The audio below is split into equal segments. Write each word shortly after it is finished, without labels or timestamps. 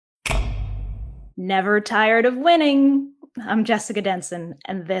Never tired of winning. I'm Jessica Denson,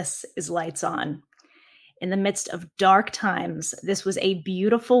 and this is Lights On. In the midst of dark times, this was a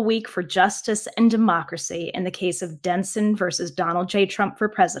beautiful week for justice and democracy in the case of Denson versus Donald J. Trump for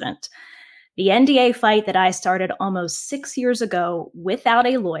president. The NDA fight that I started almost 6 years ago without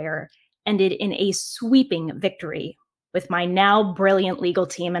a lawyer ended in a sweeping victory, with my now brilliant legal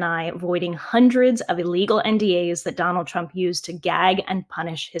team and I avoiding hundreds of illegal NDAs that Donald Trump used to gag and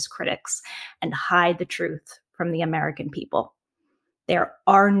punish his critics and hide the truth from the American people. There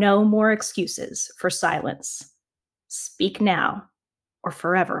are no more excuses for silence. Speak now or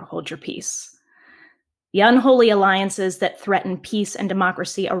forever hold your peace. The unholy alliances that threaten peace and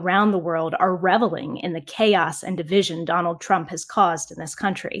democracy around the world are reveling in the chaos and division Donald Trump has caused in this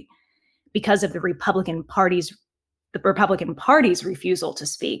country. Because of the Republican Party's refusal to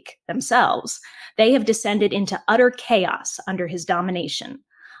speak themselves, they have descended into utter chaos under his domination,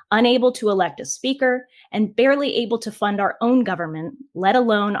 unable to elect a speaker and barely able to fund our own government, let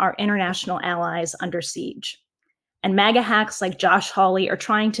alone our international allies under siege. And MAGA hacks like Josh Hawley are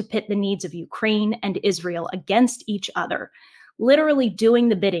trying to pit the needs of Ukraine and Israel against each other, literally doing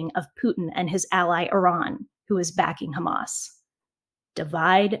the bidding of Putin and his ally Iran, who is backing Hamas.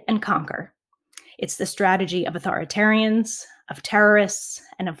 Divide and conquer. It's the strategy of authoritarians, of terrorists,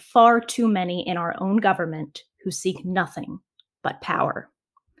 and of far too many in our own government who seek nothing but power.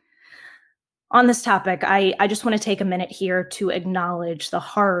 On this topic, I just want to take a minute here to acknowledge the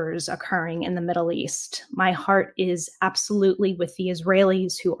horrors occurring in the Middle East. My heart is absolutely with the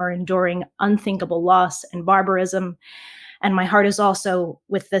Israelis who are enduring unthinkable loss and barbarism. And my heart is also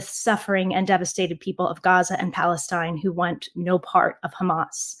with the suffering and devastated people of Gaza and Palestine who want no part of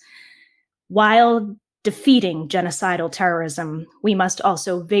Hamas. While defeating genocidal terrorism, we must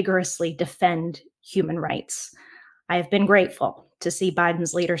also vigorously defend human rights. I have been grateful to see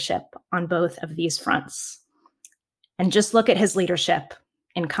Biden's leadership on both of these fronts. And just look at his leadership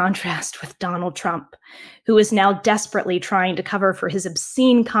in contrast with Donald Trump, who is now desperately trying to cover for his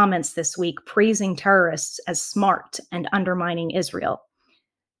obscene comments this week, praising terrorists as smart and undermining Israel.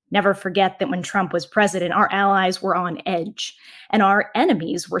 Never forget that when Trump was president, our allies were on edge and our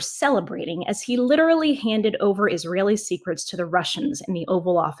enemies were celebrating as he literally handed over Israeli secrets to the Russians in the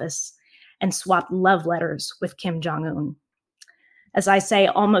Oval Office and swapped love letters with Kim Jong-un. As I say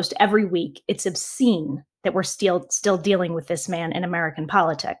almost every week, it's obscene that we're still dealing with this man in American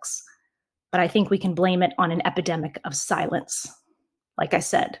politics. But I think we can blame it on an epidemic of silence. Like I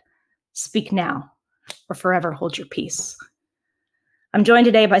said, speak now or forever hold your peace. I'm joined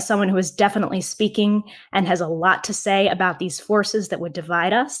today by someone who is definitely speaking and has a lot to say about these forces that would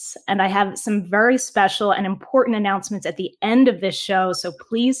divide us. And I have some very special and important announcements at the end of this show, so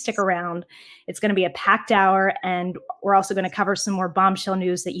please stick around. It's going to be a packed hour, and we're also going to cover some more bombshell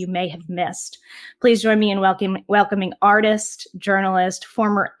news that you may have missed. Please join me in welcoming artist, journalist,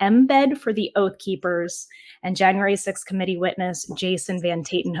 former embed for the Oath Keepers, and January 6th committee witness, Jason Van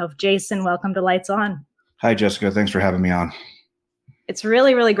Tatenhove. Jason, welcome to Lights On. Hi, Jessica. Thanks for having me on. It's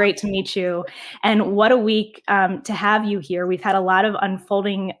really, really great to meet you. And what a week to have you here. We've had a lot of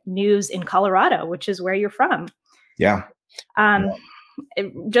unfolding news in Colorado, which is where you're from. Yeah.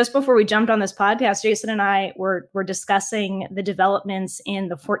 Just before we jumped on this podcast, Jason and I were discussing the developments in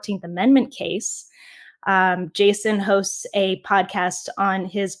the 14th Amendment case. Jason hosts a podcast on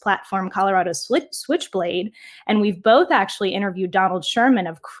his platform, Colorado Switchblade, and we've both actually interviewed Donald Sherman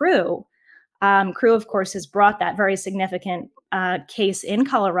of Crew. Crew, of course, has brought that very significant case in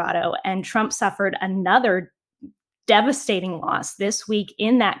Colorado, and Trump suffered another devastating loss this week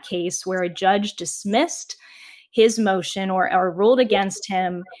in that case where a judge dismissed his motion or ruled against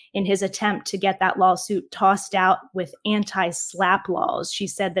him in his attempt to get that lawsuit tossed out with anti-SLAPP laws. She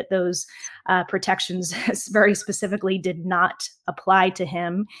said that those protections very specifically did not apply to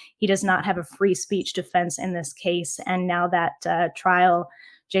him. He does not have a free speech defense in this case. And now that trial,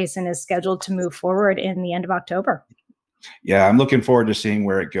 Jason, is scheduled to move forward in the end of October. Yeah, I'm looking forward to seeing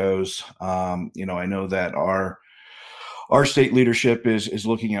where it goes. I know that our state leadership is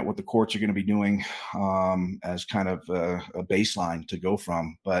looking at what the courts are going to be doing as kind of a baseline to go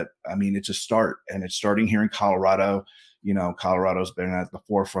from. But I mean, it's a start, and it's starting here in Colorado. Colorado's been at the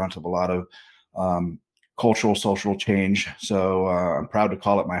forefront of a lot of cultural, social change. So I'm proud to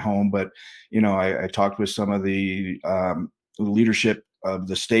call it my home. But, I talked with some of the leadership of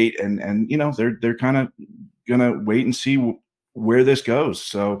the state, and they're kind of gonna wait and see where this goes.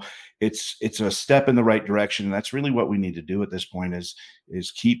 So it's a step in the right direction, and that's really what we need to do at this point is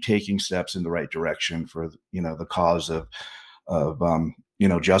keep taking steps in the right direction for the cause of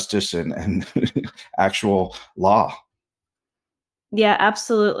justice and actual law. Yeah,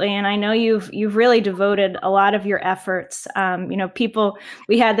 absolutely. And I know you've really devoted a lot of your efforts. People,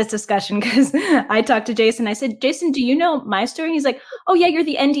 we had this discussion because I talked to Jason. I said, Jason, do you know my story? And he's like, oh yeah, you're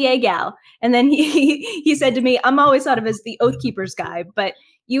the NDA gal. And then he said to me, I'm always thought of as the Oath Keepers guy, but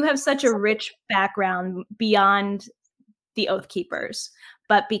you have such a rich background beyond the Oath Keepers.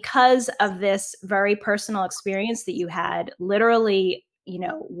 But because of this very personal experience that you had, literally,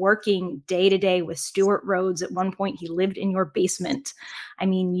 working day to day with Stewart Rhodes, at one point he lived in your basement. I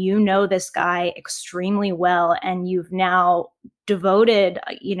mean, you know this guy extremely well, and you've now devoted,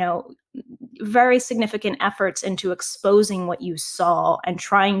 very significant efforts into exposing what you saw and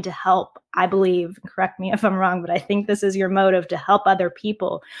trying to help, I believe, correct me if I'm wrong, but I think this is your motive, to help other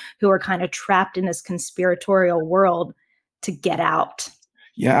people who are kind of trapped in this conspiratorial world to get out.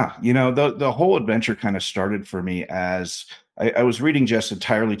 Yeah, the whole adventure kind of started for me as I was reading just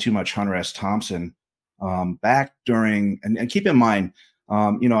entirely too much Hunter S. Thompson back during, and keep in mind,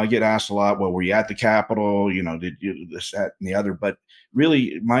 I get asked a lot, well, were you at the Capitol? Did you this, that, and the other? But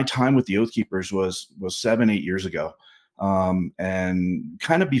really, my time with the Oath Keepers was 7, 8 years ago, and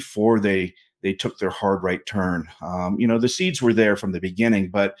kind of before they took their hard right turn. The seeds were there from the beginning,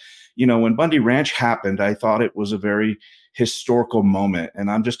 but when Bundy Ranch happened, I thought it was a very historical moment. And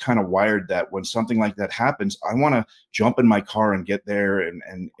I'm just kind of wired that when something like that happens, I want to jump in my car and get there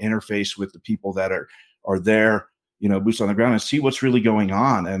and interface with the people that are there, boots on the ground, and see what's really going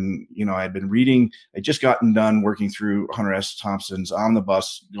on. And, I'd been reading, I just gotten done working through Hunter S. Thompson's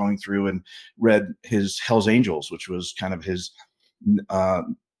Omnibus, going through and read his Hell's Angels, which was kind of his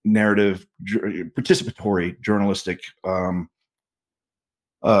narrative, participatory journalistic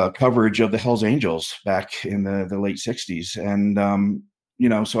coverage of the Hells Angels back in the late 60s. And,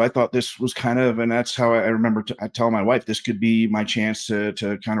 so I thought this was kind of, and that's how I remember I tell my wife, this could be my chance to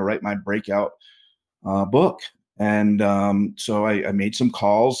kind of write my breakout book. And so I made some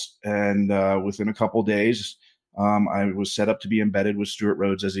calls, and within a couple of days, I was set up to be embedded with Stewart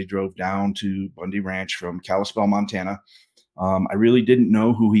Rhodes as he drove down to Bundy Ranch from Kalispell, Montana. I really didn't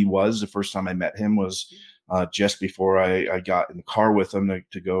know who he was. The first time I met him was just before I got in the car with him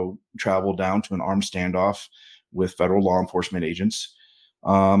to go travel down to an armed standoff with federal law enforcement agents.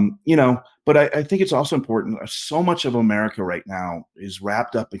 But I think it's also important. So much of America right now is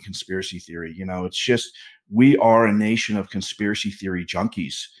wrapped up in conspiracy theory. It's just, we are a nation of conspiracy theory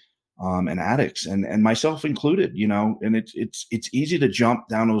junkies and addicts, and myself included. And it's easy to jump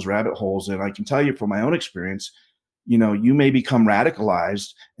down those rabbit holes. And I can tell you from my own experience, you may become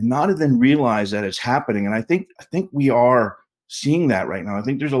radicalized and not even realize that it's happening. And I think we are seeing that right now. I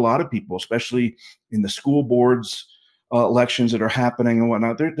think there's a lot of people, especially in the school boards elections that are happening and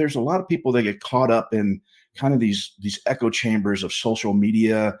whatnot. There's a lot of people that get caught up in kind of these echo chambers of social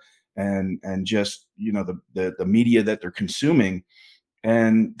media and just the media that they're consuming,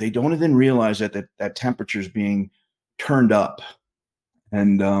 and they don't even realize that temperature is being turned up.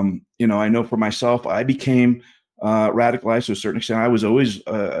 And I know for myself, I became radicalized to a certain extent. I was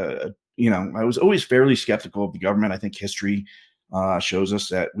always fairly skeptical of the government. I think history shows us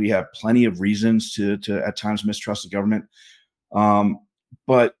that we have plenty of reasons to at times mistrust the government.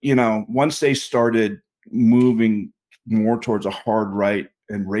 But once they started moving more towards a hard right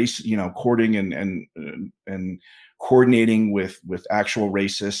and race, courting and coordinating with actual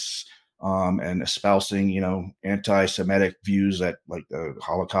racists, and espousing, anti-Semitic views that like the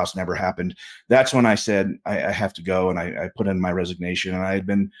Holocaust never happened. That's when I said I have to go, and I put in my resignation. And I had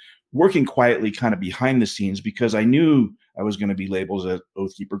been working quietly, kind of behind the scenes, because I knew I was going to be labeled as an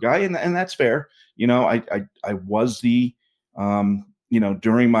Oath Keeper guy, and that's fair. I was the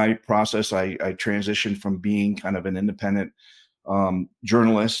during my process, I transitioned from being kind of an independent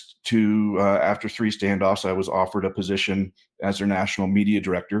journalist to after 3 standoffs, I was offered a position as their national media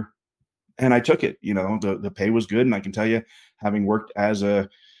director. And I took it. The pay was good. And I can tell you, having worked as a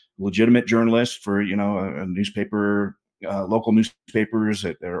legitimate journalist for, a newspaper, local newspapers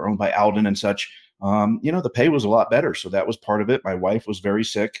that are owned by Alden and such, the pay was a lot better. So that was part of it. My wife was very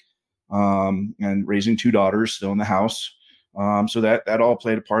sick, and raising 2 daughters still in the house. So that all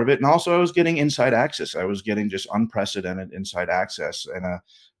played a part of it. And also I was getting inside access. I was getting just unprecedented inside access and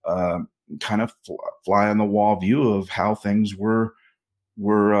a kind of fly on the wall view of how things were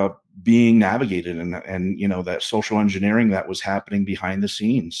being navigated, and that social engineering that was happening behind the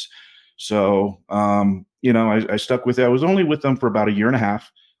scenes. So I stuck with it. I was only with them for about 1.5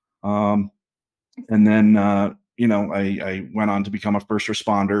 years, and then I went on to become a first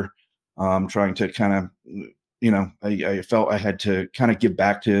responder, trying to kind of I felt I had to kind of give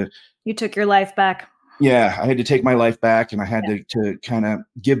back to. You took your life back. Yeah, I had to take my life back, and I had to kind of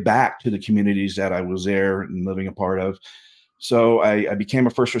give back to the communities that I was there and living a part of. So I became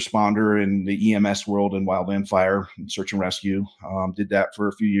a first responder in the EMS world in wildland fire and search and rescue. Did that for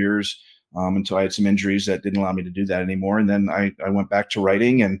a few years until I had some injuries that didn't allow me to do that anymore. And then I went back to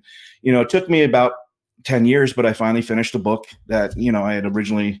writing, and it took me about 10 years, but I finally finished a book that I had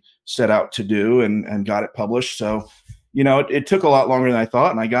originally set out to do, and got it published. So it took a lot longer than I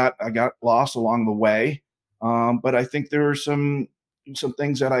thought, and I got lost along the way. But I think there are some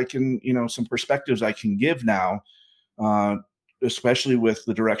things that I can, some perspectives I can give now, uh, especially with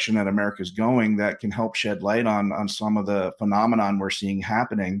the direction that America's going, that can help shed light on some of the phenomenon we're seeing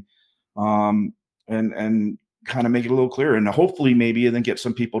happening, um, and kind of make it a little clearer, and hopefully maybe then get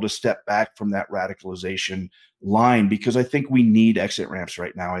some people to step back from that radicalization line, because I think we need exit ramps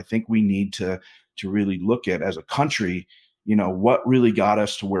right now. I think we need to really look at, as a country, what really got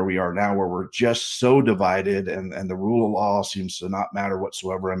us to where we are now, where we're just so divided, and the rule of law seems to not matter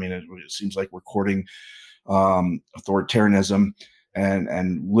whatsoever. I mean, it seems like we're courting authoritarianism,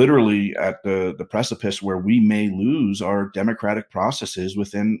 and literally at the precipice where we may lose our democratic processes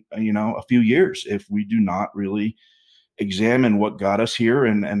within a few years, if we do not really examine what got us here,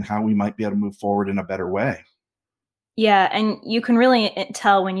 and how we might be able to move forward in a better way. Yeah, and you can really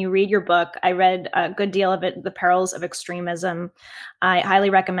tell when you read your book. I read a good deal of it, The Perils of Extremism. I highly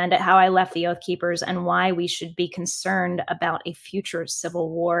recommend it, How I Left the Oath Keepers and Why We Should Be Concerned About a Future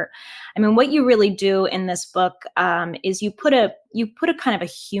Civil War. I mean, what you really do in this book is you put a kind of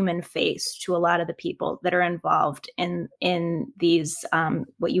a human face to a lot of the people that are involved in these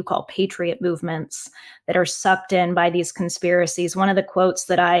what you call patriot movements, that are sucked in by these conspiracies. One of the quotes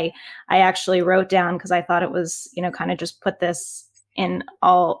that I actually wrote down, because I thought it was, kind of just put this in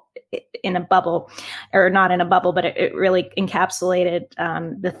a bubble, or not in a bubble, but it really encapsulated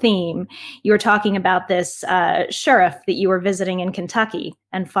the theme. You were talking about this sheriff that you were visiting in Kentucky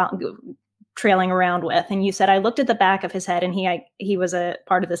and trailing around with, and you said, I looked at the back of his head, and he was a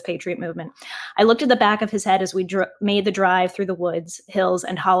part of this patriot movement. I looked at the back of his head as we made the drive through the woods, hills,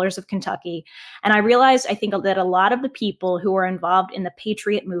 and hollers of Kentucky, and I realized, I think, that a lot of the people who are involved in the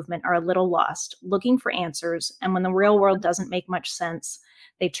patriot movement are a little lost, looking for answers, and when the real world doesn't make much sense,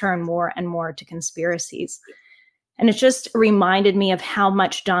 they turn more and more to conspiracies. And it just reminded me of how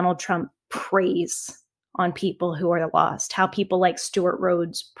much Donald Trump preys on people who are lost, how people like Stuart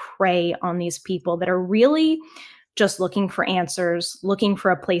Rhodes prey on these people that are really just looking for answers, looking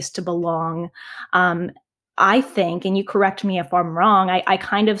for a place to belong. I think, and you correct me if I'm wrong, I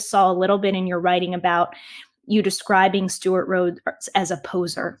kind of saw a little bit in your writing about you describing Stuart Rhodes as a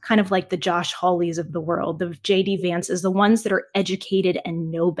poser, kind of like the Josh Hawleys of the world, the J.D. Vances, the ones that are educated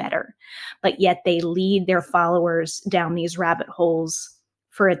and know better, but yet they lead their followers down these rabbit holes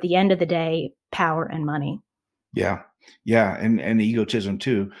for, at the end of the day, power and money. Yeah, yeah, and egotism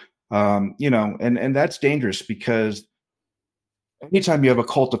too. And that's dangerous, because anytime you have a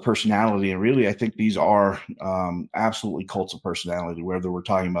cult of personality, and really, I think these are absolutely cults of personality, whether we're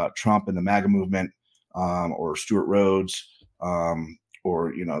talking about Trump and the MAGA movement, or Stuart Rhodes,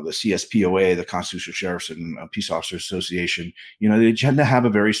 or the CSPOA, the Constitutional Sheriffs and Peace Officers Association. They tend to have a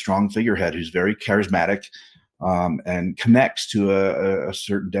very strong figurehead who's very charismatic, and connects to a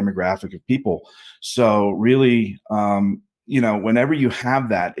certain demographic of people. So really, whenever you have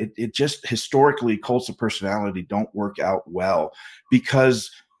that, it just, historically, cults of personality don't work out well, because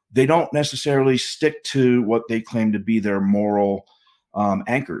they don't necessarily stick to what they claim to be their moral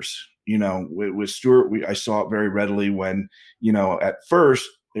anchors. With Stuart, I saw it very readily when, at first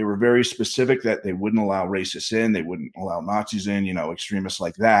they were very specific that they wouldn't allow racists in, they wouldn't allow Nazis in, extremists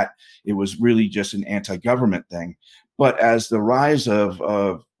like that. It was really just an anti-government thing. But as the rise of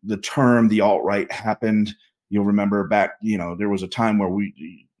the term the alt-right happened, you'll remember back, there was a time where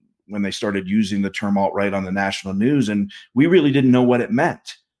when they started using the term alt-right on the national news, and we really didn't know what it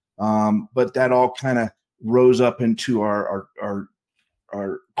meant. But that all kind of rose up into our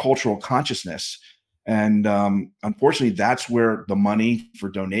cultural consciousness. And unfortunately, that's where the money for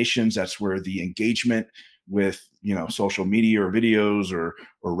donations, that's where the engagement with, social media or videos or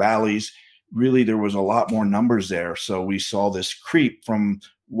rallies, really, there was a lot more numbers there. So we saw this creep from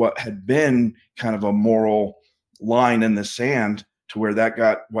what had been kind of a moral line in the sand, to where that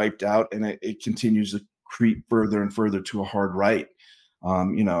got wiped out, and it continues to creep further and further to a hard right.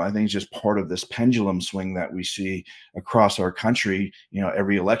 I think it's just part of this pendulum swing that we see across our country,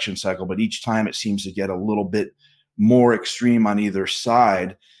 every election cycle, but each time it seems to get a little bit more extreme on either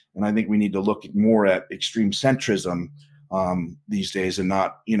side. And I think we need to look more at extreme centrism these days, and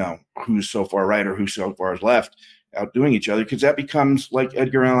not, who's so far right or who's so far left, outdoing each other, because that becomes like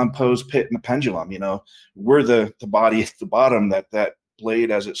Edgar Allan Poe's pit and the pendulum. We're the body at the bottom that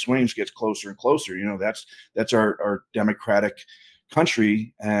blade as it swings gets closer and closer. You know, that's our democratic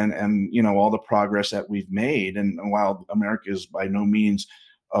country, and you know, all the progress that we've made. And while America is by no means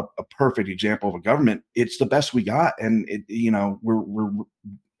a perfect example of a government, it's the best we got. And it, you know, we're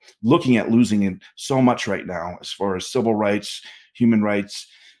looking at losing in so much right now as far as civil rights, human rights,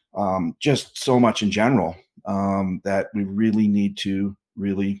 just so much in general, that we really need to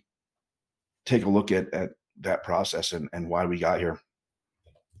really take a look at that process and why we got here.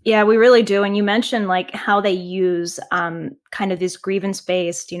 Yeah, we really do. And you mentioned like how they use kind of this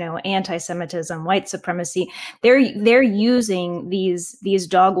grievance-based, you know, anti-Semitism, white supremacy. They're using these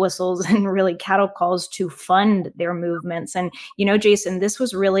dog whistles and really cattle calls to fund their movements. And you know, Jason, this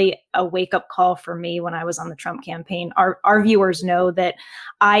was really a wake-up call for me when I was on the Trump campaign. Our viewers know that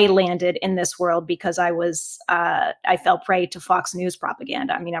I landed in this world because I fell prey to Fox News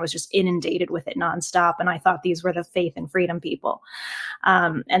propaganda. I mean, I was just inundated with it nonstop, and I thought these were the faith and freedom people.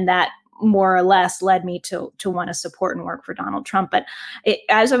 And that more or less led me to want to support and work for Donald Trump. But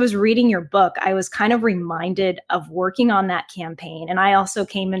as I was reading your book, I was kind of reminded of working on that campaign. And I also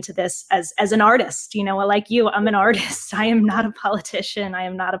came into this as an artist. You know, like you, I'm an artist. I am not a politician. I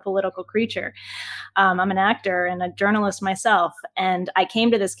am not a political creature. I'm an actor and a journalist myself. And I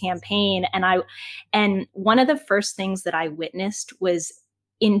came to this campaign, and one of the first things that I witnessed was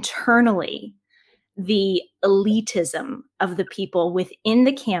internally the elitism of the people within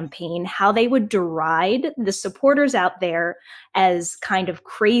the campaign, how they would deride the supporters out there as kind of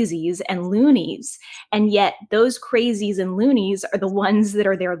crazies and loonies. And yet those crazies and loonies are the ones that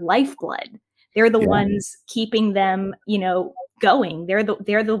are their lifeblood. They're the ones keeping them, you know, going. They're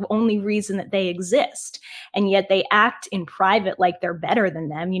the only reason that they exist. And yet they act in private like they're better than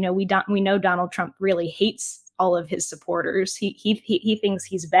them. You know, we know Donald Trump really hates all of his supporters. He thinks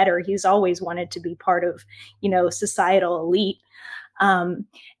he's better. He's always wanted to be part of, you know, societal elite.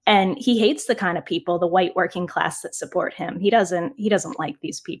 And he hates the kind of people, the white working class, that support him. He doesn't like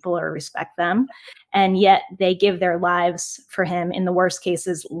these people or respect them. And yet they give their lives for him. In the worst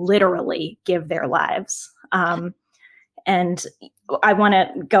cases, literally give their lives. And I want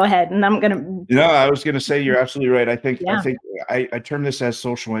to go ahead, and I'm going to. No, I was going to say you're absolutely right. I think Yeah. I term this as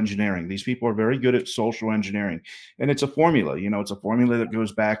social engineering. These people are very good at social engineering, and it's a formula. You know, it's a formula that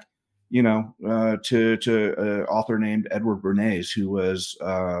goes back, you know, to an author named Edward Bernays, who was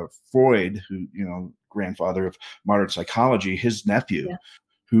Freud, who, you know, grandfather of modern psychology, his nephew,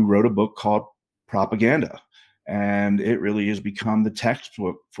 who wrote a book called Propaganda. And it really has become the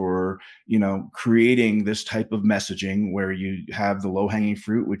textbook for, you know, creating this type of messaging where you have the low hanging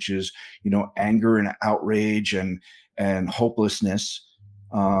fruit, which is, you know, anger and outrage and hopelessness.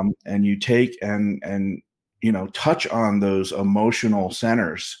 And you take and, you know, touch on those emotional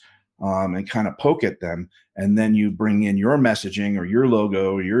centers, and kind of poke at them. And then you bring in your messaging or your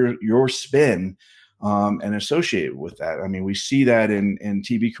logo, or your spin, and associate with that. I mean, we see that in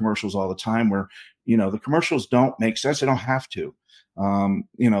TV commercials all the time where, you know, the commercials don't make sense. They don't have to.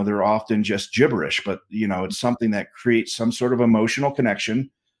 You know, they're often just gibberish, but, you know, it's something that creates some sort of emotional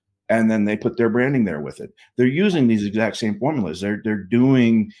connection, and then they put their branding there with it. They're using these exact same formulas. They're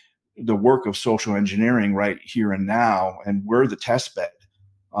doing the work of social engineering right here and now, and we're the test bed.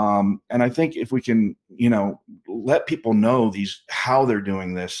 And I think if we can, you know, let people know how they're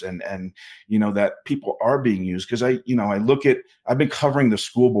doing this, and you know, that people are being used, because I've been covering the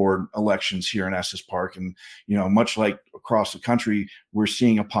school board elections here in Estes Park, and, you know, much like across the country, we're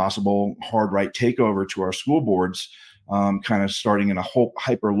seeing a possible hard right takeover to our school boards, kind of starting in a whole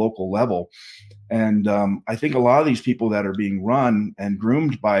hyper local level. And I think a lot of these people that are being run and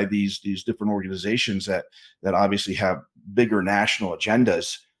groomed by these different organizations that obviously have bigger national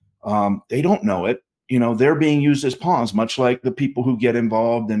agendas, they don't know it. You know, they're being used as pawns, much like the people who get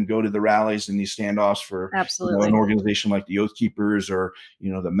involved and go to the rallies and these standoffs for, you know, an organization like the Oath Keepers, or,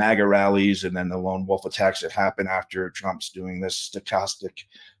 you know, the MAGA rallies, and then the lone wolf attacks that happen after Trump's doing this stochastic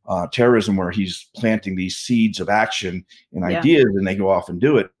terrorism, where he's planting these seeds of action and ideas, and they go off and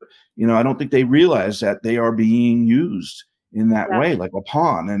do it. You know, I don't think they realize that they are being used in that way, like a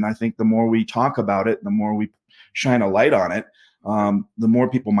pawn. And I think the more we talk about it, the more we shine a light on it, the more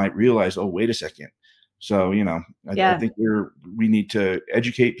people might realize, oh, wait a second. So, you know, I think we need to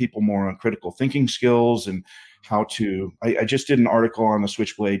educate people more on critical thinking skills and how to. I just did an article on the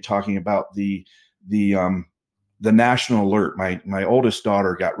Switchblade talking about the national alert. My oldest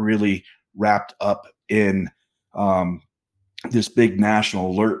daughter got really wrapped up in this big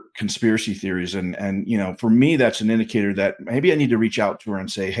national alert conspiracy theories. And, you know, for me, that's an indicator that maybe I need to reach out to her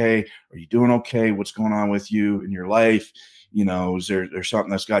and say, hey, are you doing okay? What's going on with you in your life? You know, is there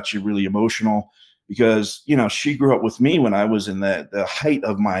something that's got you really emotional? because, she grew up with me when I was in the height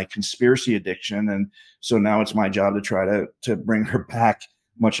of my conspiracy addiction. And so now it's my job to try to bring her back,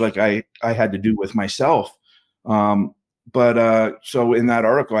 much like I had to do with myself. But so in that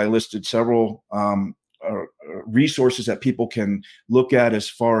article, I listed several resources that people can look at as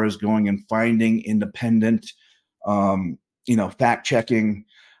far as going and finding independent, fact checking,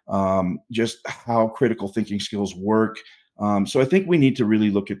 just how critical thinking skills work. So I think we need to really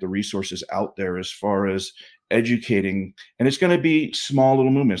look at the resources out there as far as educating, and it's going to be small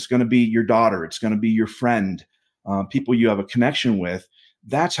little movements. It's going to be your daughter. It's going to be your friend, people you have a connection with.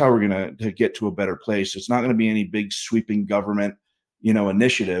 That's how we're going to get to a better place. It's not going to be any big sweeping government,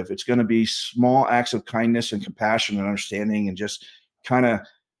 initiative. It's going to be small acts of kindness and compassion and understanding, and just kind of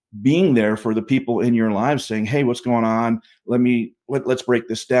being there for the people in your lives, saying, "Hey, what's going on? Let's break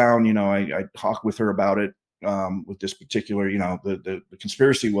this down." I talked with her about it, with this particular, the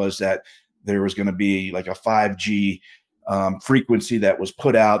conspiracy was that there was going to be like a 5G frequency that was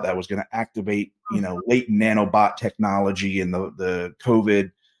put out that was going to activate, latent nanobot technology and the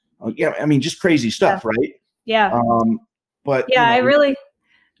COVID. Just crazy stuff, right? Yeah. But yeah,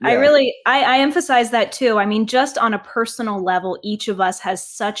 I emphasize that too. I mean, just on a personal level, each of us has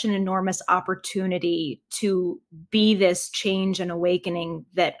such an enormous opportunity to be this change and awakening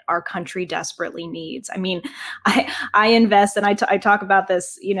that our country desperately needs. I mean, I invest, and I talk about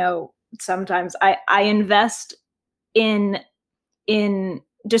this, sometimes I invest in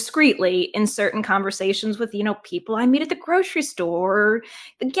discreetly in certain conversations with, people I meet at the grocery store, or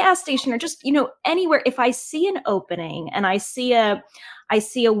the gas station, or just, anywhere. If I see an opening and I see a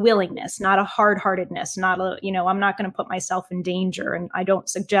willingness, not a hard-heartedness, not a, I'm not going to put myself in danger, and I don't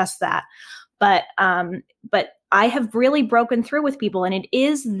suggest that. But I have really broken through with people, and it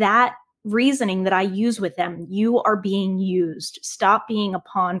is that reasoning that I use with them. You are being used. Stop being a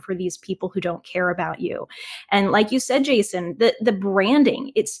pawn for these people who don't care about you. And like you said, Jason, the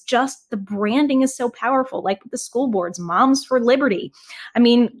branding, the branding is so powerful. Like with the school boards, Moms for Liberty. I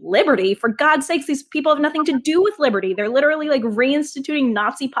mean, liberty, for God's sakes, these people have nothing to do with liberty. They're literally like reinstituting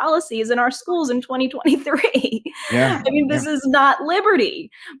Nazi policies in our schools in 2023. Yeah. I mean, this is not liberty,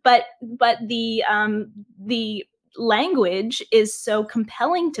 but the language is so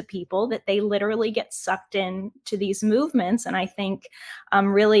compelling to people that they literally get sucked in to these movements. And I think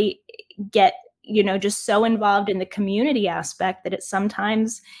really get, just so involved in the community aspect that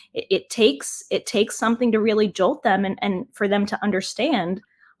it takes something to really jolt them and for them to understand,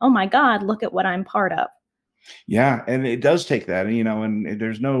 oh my God, look at what I'm part of. Yeah. And it does take that, and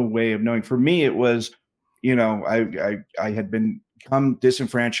there's no way of knowing. For me, it was, I had become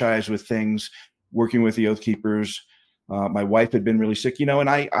disenfranchised with things, working with the Oath Keepers. My wife had been really sick, and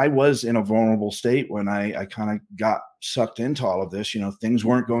I was in a vulnerable state when I kind of got sucked into all of this. Things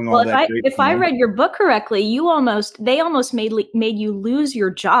weren't going all that great. If I read your book correctly, they almost made you lose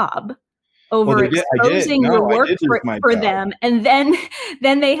your job over exposing your work for them. And then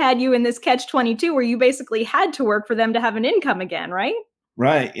they had you in this catch-22 where you basically had to work for them to have an income again, right?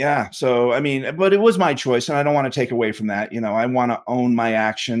 Right. Yeah. So, but it was my choice, and I don't want to take away from that. I want to own my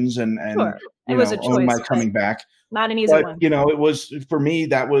actions and sure. It was a choice, own my coming back. Not an easy one. It was, for me,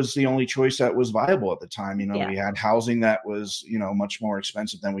 that was the only choice that was viable at the time. We had housing that was, much more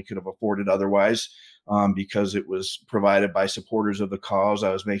expensive than we could have afforded otherwise, because it was provided by supporters of the cause.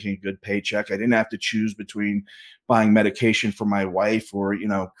 I was making a good paycheck. I didn't have to choose between buying medication for my wife or,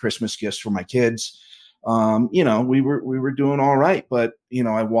 Christmas gifts for my kids. We were doing all right, but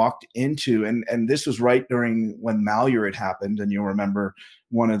I walked into, and this was right during when Malheur had happened, and you'll remember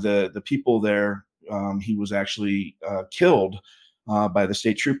one of the people there, he was actually killed by the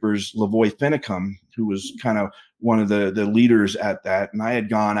state troopers, Lavoy Finicum, who was kind of one of the leaders at that, and I had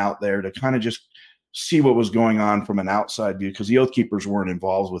gone out there to kind of just see what was going on from an outside view, because the Oath Keepers weren't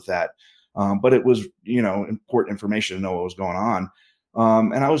involved with that, but it was important information to know what was going on.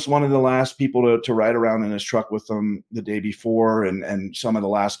 And I was one of the last people to ride around in his truck with them the day before, and some of the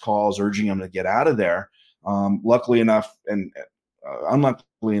last calls urging him to get out of there. Luckily enough, and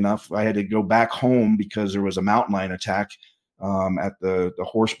unluckily enough, I had to go back home because there was a mountain lion attack at the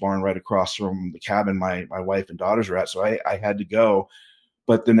horse barn right across from the cabin my wife and daughters were at. So I had to go.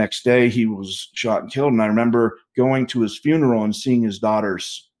 But the next day he was shot and killed. And I remember going to his funeral and seeing his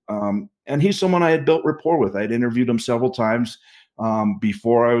daughters. And he's someone I had built rapport with. I'd interviewed him several times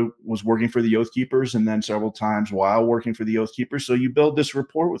before I was working for the Oath Keepers, and then several times while working for the Oath Keepers. So you build this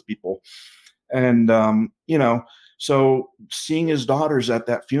rapport with people. And, so seeing his daughters at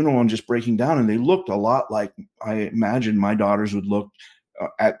that funeral and just breaking down, and they looked a lot like I imagined my daughters would look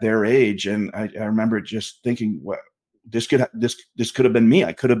at their age. And I remember just thinking, well, this could have been me.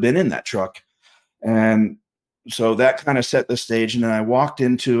 I could have been in that truck. And so that kind of set the stage. And then I walked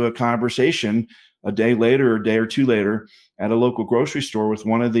into a conversation a day later, a day or two later, at a local grocery store with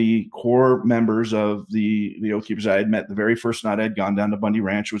one of the core members of the Oath Keepers. I had met the very first night. I'd gone down to Bundy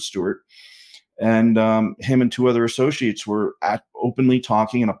Ranch with Stuart, and him and two other associates were openly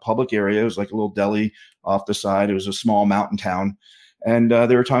talking in a public area. It was like a little deli off the side. It was a small mountain town, and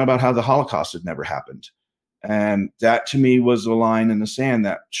they were talking about how the Holocaust had never happened. And that to me was a line in the sand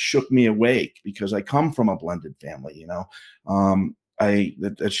that shook me awake, because I come from a blended family.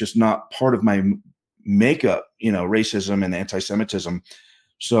 That's just not part of my makeup, racism and anti-Semitism.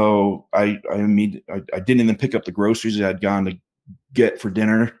 So I didn't even pick up the groceries that I'd gone to get for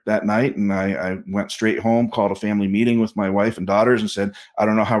dinner that night. And I went straight home, called a family meeting with my wife and daughters, and said, I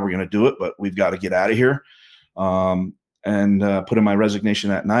don't know how we're going to do it, but we've got to get out of here. And put in my resignation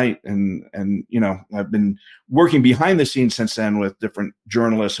that night. And I've been working behind the scenes since then with different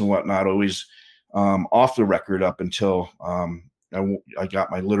journalists and whatnot, always off the record up until I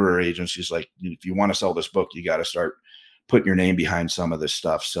got my literary agencies like, if you want to sell this book, you got to start putting your name behind some of this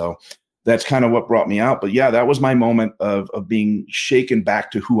stuff. So that's kind of what brought me out. But yeah, that was my moment of being shaken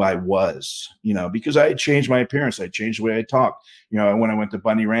back to who I was, because I had changed my appearance. I changed the way I talked. When I went to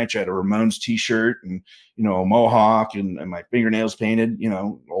Bundy Ranch, I had a Ramones t-shirt and, a mohawk and my fingernails painted,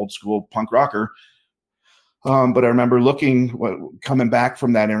 old school punk rocker. But I remember coming back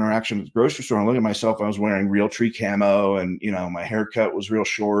from that interaction at the grocery store and looking at myself. I was wearing Realtree camo, and my haircut was real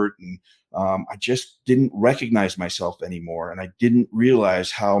short, and I just didn't recognize myself anymore, and I didn't realize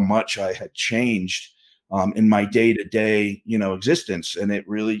how much I had changed in my day-to-day, existence. And it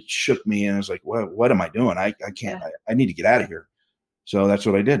really shook me, and I was like, "What am I doing? I can't. I need to get out of here." So that's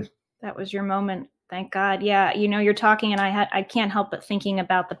what I did. That was your moment. Thank God. Yeah. You're talking, and I can't help but thinking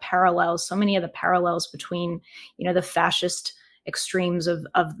about the parallels, so many of the parallels between, the fascist extremes of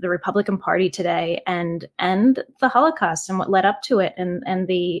the Republican Party today and the Holocaust and what led up to it, and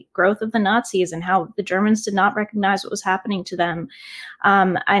the growth of the Nazis, and how the Germans did not recognize what was happening to them.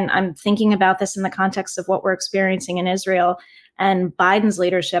 And I'm thinking about this in the context of what we're experiencing in Israel and Biden's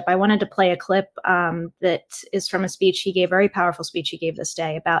leadership. I wanted to play a clip that is from a speech he gave, very powerful speech he gave this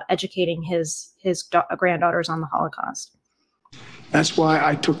day about educating his granddaughters on the Holocaust. That's why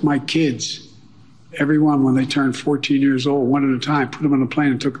I took my kids, everyone, when they turned 14 years old, one at a time, put them on a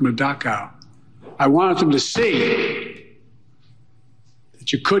plane and took them to Dachau. I wanted them to see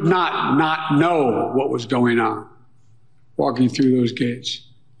that you could not know what was going on walking through those gates.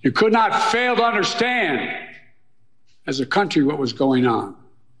 You could not fail to understand as a country what was going on.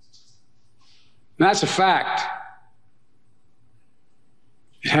 And that's a fact.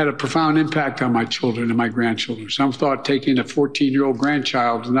 It had a profound impact on my children and my grandchildren. Some thought taking a 14-year-old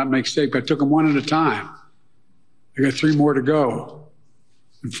grandchild was not a mistake, but I took them one at a time. I got 3 more to go.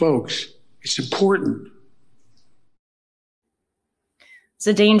 And folks, it's important. It's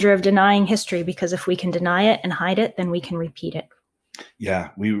a danger of denying history, because if we can deny it and hide it, then we can repeat it. Yeah,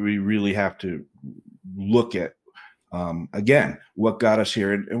 we really have to look at again, what got us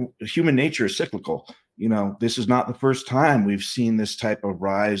here. And human nature is cyclical. This is not the first time we've seen this type of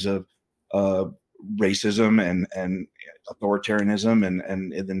rise of racism and authoritarianism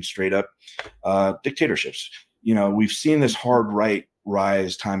and then straight up dictatorships. We've seen this hard right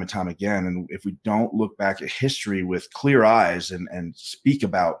rise time and time again. And if we don't look back at history with clear eyes and speak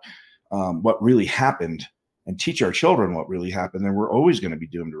about what really happened and teach our children what really happened, then we're always going to be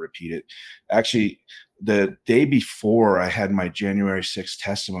doomed to repeat it. Actually, the day before I had my January 6th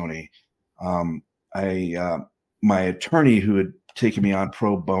testimony, my attorney, who had taken me on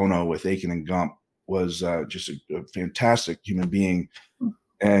pro bono with Akin and Gump, was just a fantastic human being.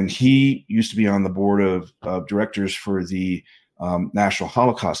 And he used to be on the board of directors for the National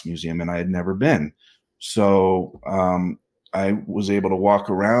Holocaust Museum, and I had never been. So I was able to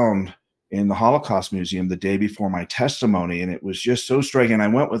walk around in the Holocaust Museum the day before my testimony, and it was just so striking. I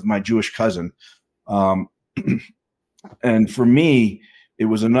went with my Jewish cousin. And for me, it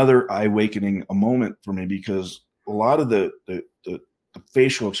was another eye-awakening moment for me, because a lot of the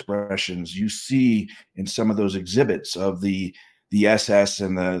facial expressions you see in some of those exhibits of the SS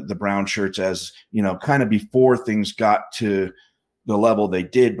and the brown shirts, as kind of before things got to the level they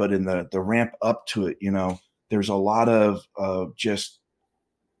did, but in the ramp up to it, there's a lot of just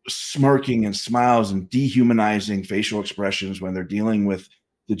smirking and smiles and dehumanizing facial expressions when they're dealing with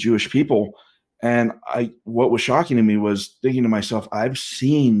the Jewish people. And what was shocking to me was thinking to myself, I've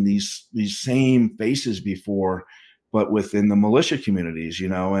seen these same faces before, but within the militia communities,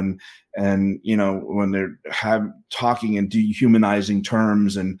 and when they're talking in dehumanizing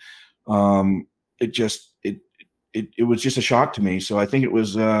terms, and it it was just a shock to me. So I think it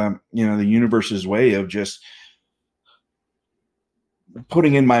was, the universe's way of just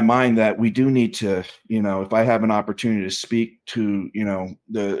putting in my mind that we do need to, if I have an opportunity to speak to,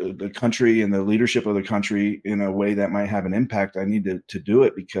 the country and the leadership of the country in a way that might have an impact, I need to do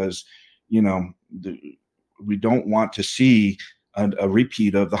it, because, we don't want to see a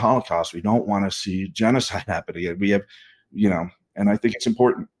repeat of the Holocaust. We don't want to see genocide happening. We have, and I think it's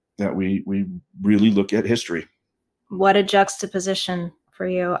important that we really look at history. What a juxtaposition for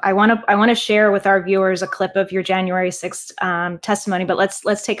you. I want to share with our viewers a clip of your January 6th testimony, but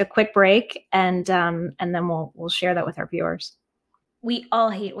let's take a quick break, and then we'll share that with our viewers. We all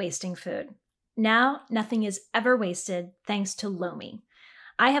hate wasting food. Now, nothing is ever wasted thanks to Lomi.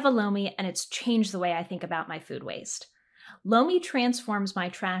 I have a Lomi, and it's changed the way I think about my food waste. Lomi transforms my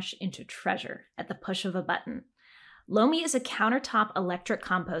trash into treasure at the push of a button. Lomi is a countertop electric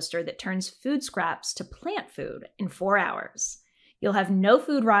composter that turns food scraps to plant food in 4 hours. You'll have no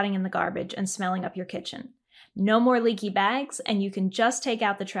food rotting in the garbage and smelling up your kitchen. No more leaky bags, and you can just take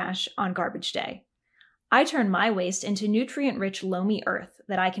out the trash on garbage day. I turn my waste into nutrient-rich Lomi earth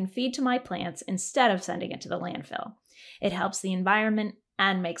that I can feed to my plants instead of sending it to the landfill. It helps the environment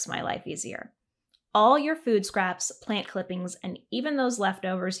and makes my life easier. All your food scraps, plant clippings, and even those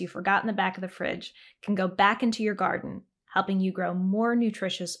leftovers you forgot in the back of the fridge can go back into your garden, helping you grow more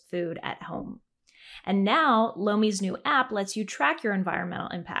nutritious food at home. And now, Lomi's new app lets you track your environmental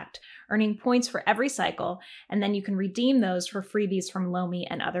impact, earning points for every cycle, and then you can redeem those for freebies from Lomi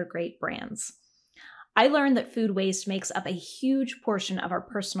and other great brands. I learned that food waste makes up a huge portion of our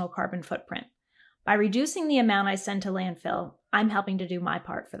personal carbon footprint. By reducing the amount I send to landfill, I'm helping to do my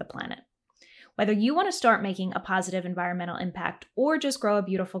part for the planet. Whether you want to start making a positive environmental impact or just grow a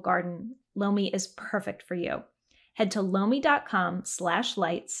beautiful garden, Lomi is perfect for you. Head to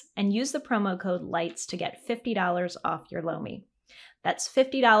lomi.com/lights and use the promo code LIGHTS to get $50 off your Lomi. That's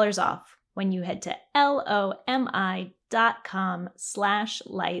 $50 off when you head to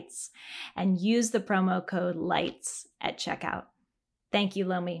lomi.com/lights and use the promo code LIGHTS at checkout. Thank you,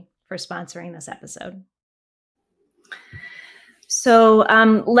 Lomi, for sponsoring this episode. So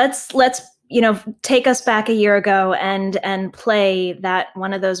let's take us back a year ago and play that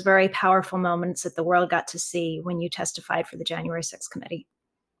one of those very powerful moments that the world got to see when you testified for the January 6th committee.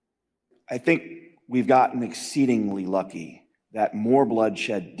 I think we've gotten exceedingly lucky that more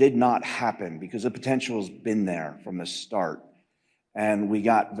bloodshed did not happen because the potential has been there from the start. And we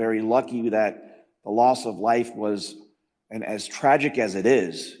got very lucky that the loss of life was, and as tragic as it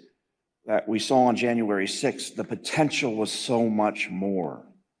is, that we saw on January 6th, the potential was so much more.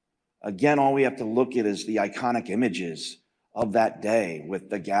 Again, all we have to look at is the iconic images of that day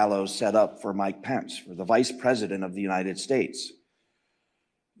with the gallows set up for Mike Pence, for the Vice President of the United States.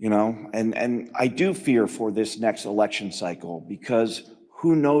 And I do fear for this next election cycle, because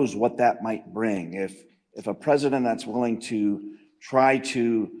who knows what that might bring. If a president that's willing to try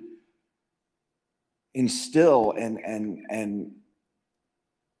to instill and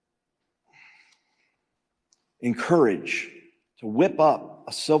encourage, to whip up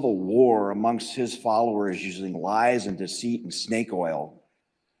a civil war amongst his followers using lies and deceit and snake oil,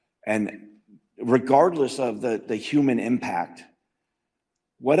 and regardless of the human impact,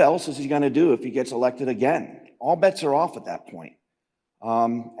 what else is he going to do if he gets elected again? All bets are off at that point.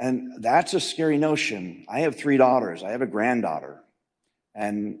 And that's a scary notion. I have 3 daughters. I have a granddaughter.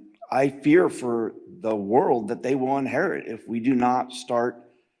 And I fear for the world that they will inherit if we do not start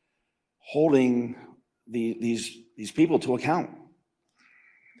holding these people to account.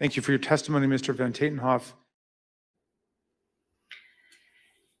 Thank you for your testimony, Mr. Van Tatenhoff.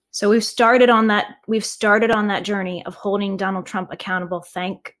 So we've started on that journey of holding Donald Trump accountable.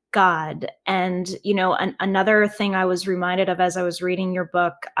 Thank God. And another thing I was reminded of as I was reading your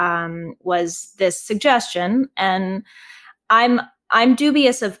book was this suggestion, and I'm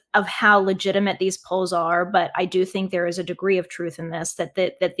dubious of how legitimate these polls are, but I do think there is a degree of truth in this, that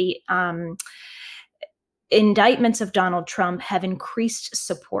the indictments of Donald Trump have increased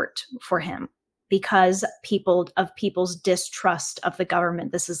support for him because people's distrust of the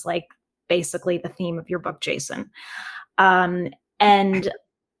government. This is like basically the theme of your book, Jason. And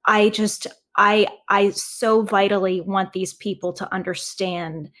I so vitally want these people to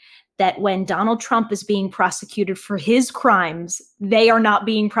understand that when Donald Trump is being prosecuted for his crimes, they are not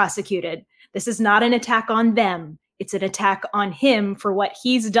being prosecuted. This is not an attack on them. It's an attack on him for what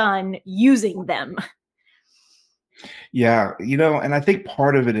he's done using them. Yeah, and I think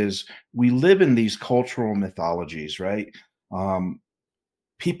part of it is we live in these cultural mythologies, right?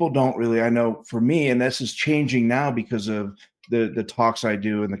 People don't really, I know for me, and this is changing now because of the talks I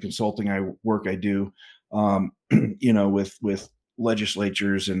do and the consulting work I do, with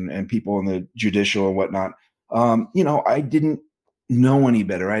legislatures and people in the judicial and whatnot. I didn't know any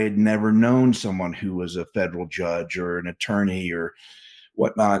better. I had never known someone who was a federal judge or an attorney or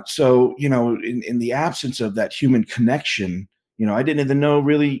whatnot. So, in the absence of that human connection, I didn't even know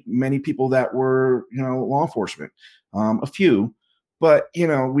really many people that were, law enforcement, a few, but,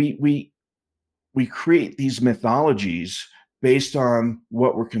 we create these mythologies based on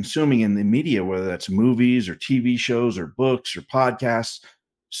what we're consuming in the media, whether that's movies or TV shows or books or podcasts.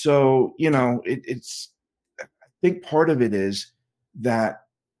 So, I think part of it is that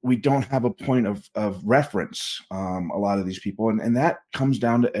we don't have a point of reference, a lot of these people. And that comes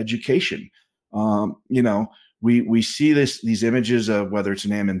down to education. We see these images of whether it's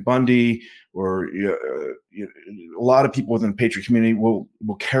an Ammon Bundy or a lot of people within the Patriot community will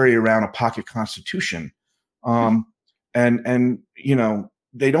carry around a pocket constitution. And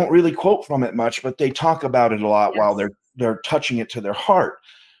they don't really quote from it much, but they talk about it a lot while they're touching it to their heart.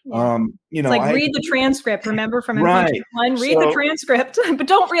 Yeah. It's like read the transcript, remember, from impeachment one, read the transcript, but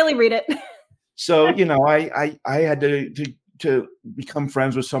don't really read it. So, I had to become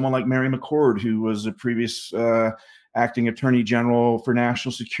friends with someone like Mary McCord, who was a previous acting attorney general for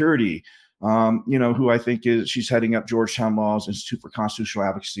national security, who I think she's heading up Georgetown Law's Institute for Constitutional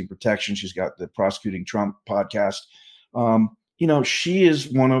Advocacy and Protection. She's got the Prosecuting Trump podcast. She is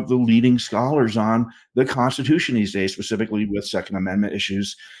one of the leading scholars on the Constitution these days, specifically with Second Amendment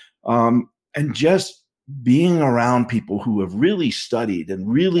issues. And just being around people who have really studied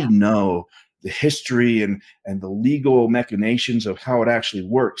and really know the history and the legal machinations of how it actually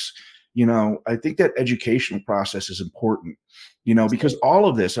works, I think that educational process is important, because all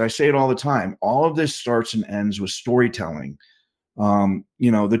of this, and I say it all the time, all of this starts and ends with storytelling.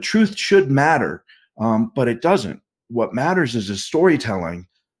 The truth should matter, but it doesn't. What matters is the storytelling.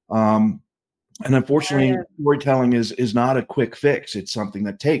 And unfortunately, storytelling is not a quick fix. It's something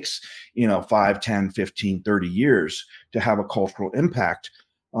that takes, 5, 10, 15, 30 years to have a cultural impact.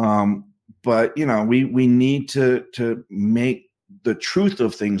 But, we need to make the truth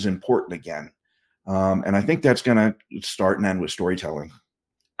of things important again. And I think that's going to start and end with storytelling.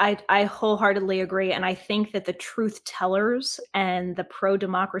 I wholeheartedly agree. And I think that the truth tellers and the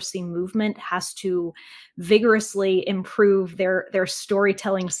pro-democracy movement has to vigorously improve their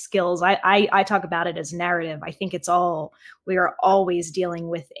storytelling skills. I talk about it as narrative. I think we are always dealing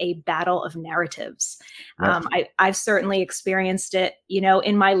with a battle of narratives. Yep. I've certainly experienced it,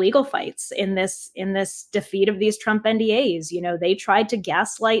 in my legal fights, in this defeat of these Trump NDAs. They tried to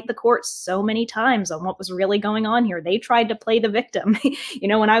gaslight the courts so many times on what was really going on here. They tried to play the victim.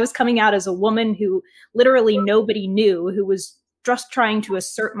 When I was coming out as a woman who literally nobody knew, who was just trying to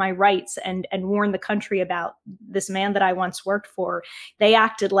assert my rights and warn the country about this man that I once worked for, they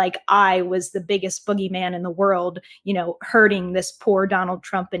acted like I was the biggest boogeyman in the world, hurting this poor Donald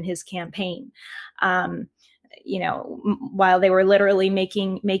Trump and his campaign. While they were literally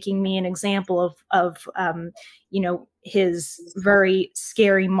making me an example of his very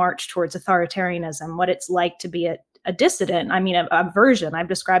scary march towards authoritarianism, what it's like to be a dissident. I mean, a version. I've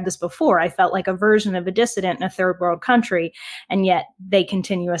described this before. I felt like a version of a dissident in a third world country, and yet they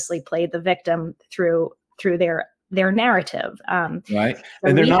continuously played the victim through their narrative. Right, so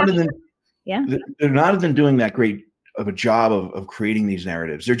and they're not even doing that great of a job of creating these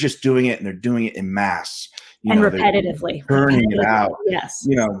narratives. They're just doing it, and they're doing it en masse. Repetitively. Turning it out. Yes.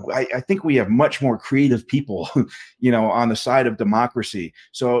 I think we have much more creative people, on the side of democracy.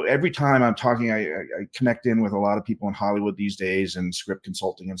 So every time I'm talking, I connect in with a lot of people in Hollywood these days and script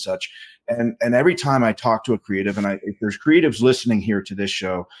consulting and such. And every time I talk to a creative, and if there's creatives listening here to this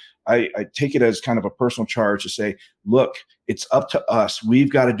show, I take it as kind of a personal charge to say, look, it's up to us. We've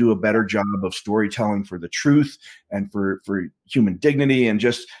got to do a better job of storytelling for the truth and for human dignity and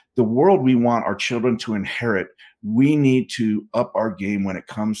just the world we want our children to inherit. We need to up our game when it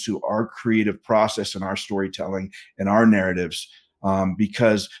comes to our creative process and our storytelling and our narratives,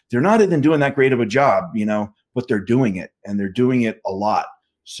 because they're not even doing that great of a job, but they're doing it, and they're doing it a lot.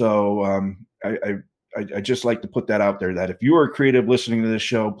 So I just like to put that out there, that if you are a creative listening to this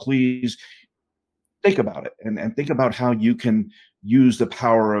show, please think about it and think about how you can use the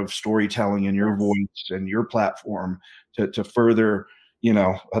power of storytelling in your voice and your platform to further,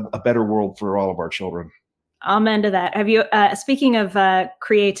 a better world for all of our children. Amen to that. Have you, speaking of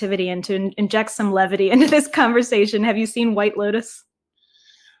creativity and to inject some levity into this conversation, have you seen White Lotus?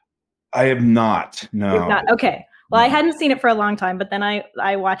 I have not. No. You've not? Okay. Well, I hadn't seen it for a long time, but then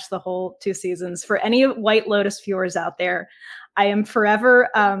I watched the whole 2 seasons. For any White Lotus viewers out there, I am forever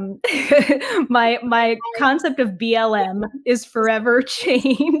my concept of BLM is forever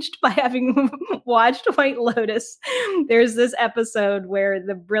changed by having watched White Lotus. There's this episode where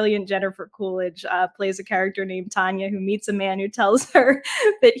the brilliant Jennifer Coolidge plays a character named Tanya who meets a man who tells her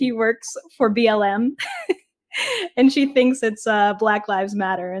that he works for BLM. And she thinks it's Black Lives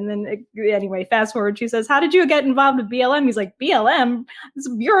Matter. And then anyway, fast forward, she says, "How did you get involved with BLM?" He's like, "BLM? It's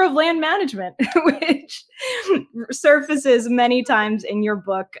Bureau of Land Management," which surfaces many times in your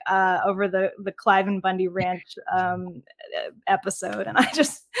book over the Clive and Bundy Ranch episode. And I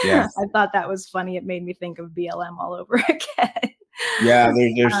thought that was funny. It made me think of BLM all over again. Yeah,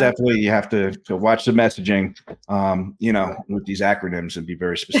 there's definitely, you have to watch the messaging, with these acronyms and be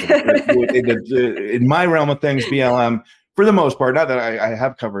very specific. In my realm of things, BLM, for the most part, not that I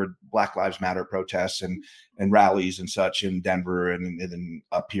have covered Black Lives Matter protests and rallies and such in Denver and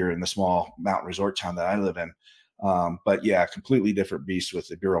up here in the small mountain resort town that I live in. But yeah, completely different beast with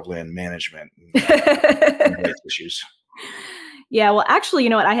the Bureau of Land Management and rights issues. Yeah, well, actually, you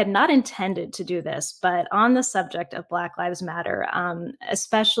know what? I had not intended to do this, but on the subject of Black Lives Matter,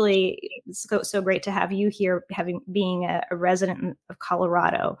 especially, it's so great to have you here, being a resident of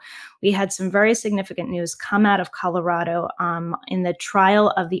Colorado. We had some very significant news come out of Colorado in the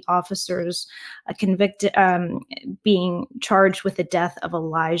trial of the officers convicted, being charged with the death of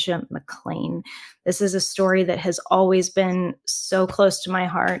Elijah McClain. This is a story that has always been so close to my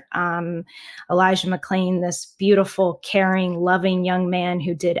heart. Elijah McClain, this beautiful, caring, loving young man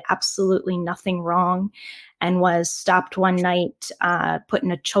who did absolutely nothing wrong and was stopped one night, put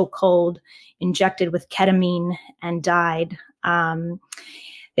in a chokehold, injected with ketamine, and died.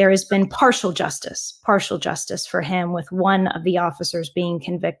 There has been partial justice for him, with one of the officers being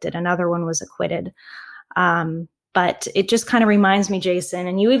convicted. Another one was acquitted. But it just kind of reminds me, Jason,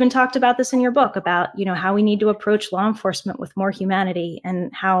 and you even talked about this in your book, about, how we need to approach law enforcement with more humanity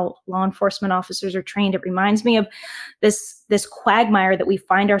and how law enforcement officers are trained. It reminds me of this quagmire that we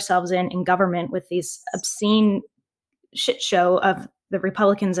find ourselves in government, with these obscene shit show of the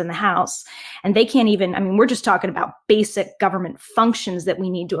Republicans in the House. And they can't even, we're just talking about basic government functions that we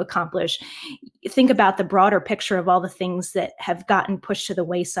need to accomplish. Think about the broader picture of all the things that have gotten pushed to the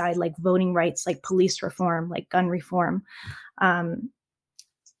wayside, like voting rights, like police reform, like gun reform.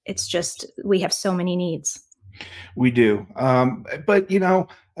 It's just, we have so many needs. We do. But,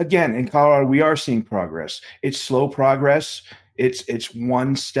 again, in Colorado, we are seeing progress. It's slow progress. It's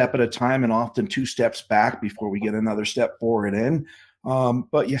one step at a time, and often two steps back before we get another step forward in.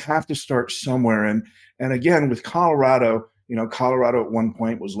 But you have to start somewhere. And again, with Colorado, Colorado at one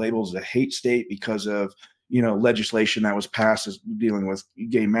point was labeled as a hate state because of, legislation that was passed as dealing with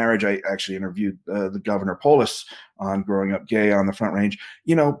gay marriage. I actually interviewed the Governor Polis on growing up gay on the Front Range,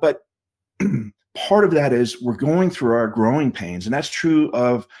 but part of that is we're going through our growing pains. And that's true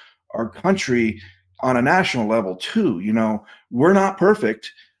of our country on a national level too. We're not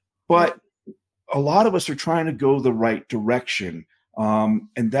perfect, but a lot of us are trying to go the right direction.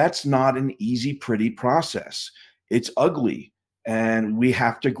 And that's not an easy, pretty process. It's ugly, and we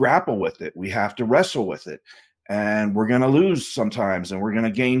have to grapple with it. We have to wrestle with it, and we're going to lose sometimes, and we're going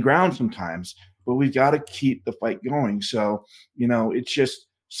to gain ground sometimes, but we've got to keep the fight going. So, it's just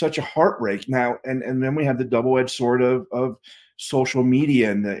such a heartbreak now. And then we have the double-edged sword of social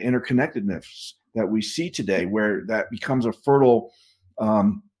media and the interconnectedness that we see today, where that becomes a fertile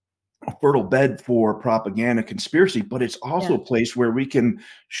bed for propaganda, conspiracy, but it's also a place where we can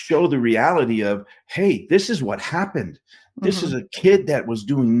show the reality of, hey, this is what happened. This is a kid that was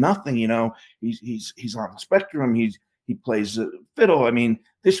doing nothing. He's on the spectrum. He plays fiddle.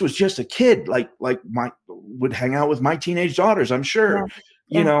 This was just a kid like would hang out with my teenage daughters, I'm sure.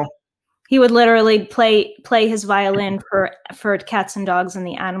 He would literally play his violin for cats and dogs in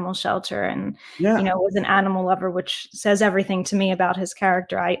the animal shelter, and was an animal lover, which says everything to me about his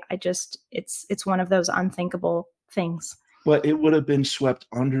character. I just, it's one of those unthinkable things. But it would have been swept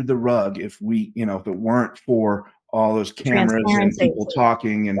under the rug if if it weren't for all those cameras and people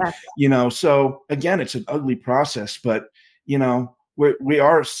talking, and so again, it's an ugly process, but we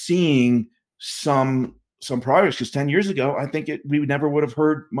are seeing some progress, because 10 years ago, I think we never would have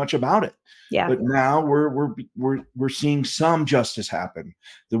heard much about it. Yeah. But now we're seeing some justice happen.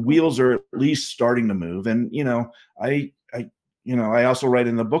 The wheels are at least starting to move. And, I also write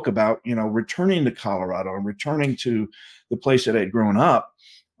in the book about, returning to Colorado and returning to the place that I'd grown up,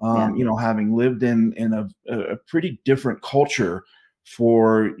 having lived in a pretty different culture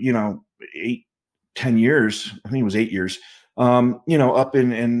for, 10 years, I think it was 8 years, up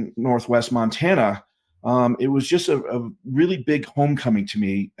in Northwest Montana. It was just a really big homecoming to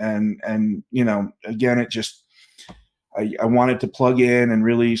me. And again, I wanted to plug in and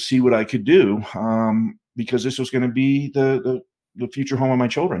really see what I could do, because this was going to be the future home of my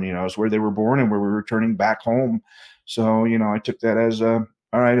children. It's where they were born and where we were returning back home. So, I took that as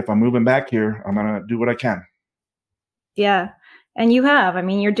all right, if I'm moving back here, I'm going to do what I can. Yeah. And you have, I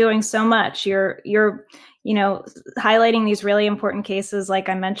mean, you're doing so much. You're highlighting these really important cases. Like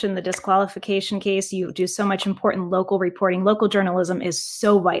I mentioned, the disqualification case, you do so much important local reporting. Local journalism is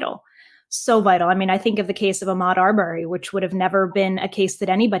so vital. So vital. I mean, I think of the case of Ahmaud Arbery, which would have never been a case that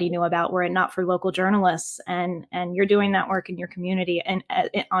anybody knew about were it not for local journalists. And you're doing that work in your community, and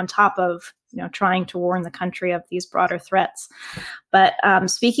on top of trying to warn the country of these broader threats. But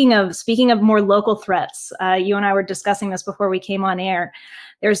speaking of more local threats, you and I were discussing this before we came on air.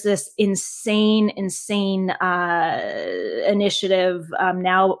 There's this insane initiative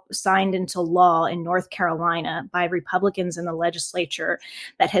now signed into law in North Carolina by Republicans in the legislature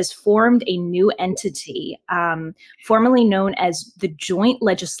that has formed a new entity, formerly known as the Joint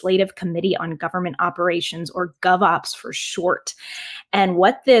Legislative Committee on Government Operations, or GovOps for short. And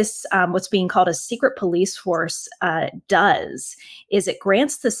what this, what's being called a secret police force, does is it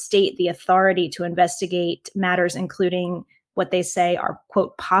grants the state the authority to investigate matters including what they say are,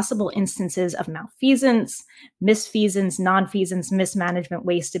 quote, possible instances of malfeasance, misfeasance, nonfeasance, mismanagement,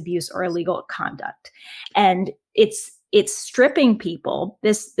 waste, abuse, or illegal conduct. And it's stripping people.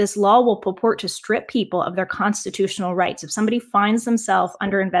 This law will purport to strip people of their constitutional rights. If somebody finds themselves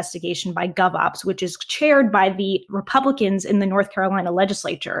under investigation by GovOps, which is chaired by the Republicans in the North Carolina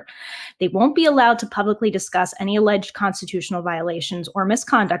legislature, they won't be allowed to publicly discuss any alleged constitutional violations or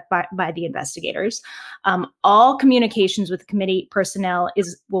misconduct by the investigators. All communications with committee personnel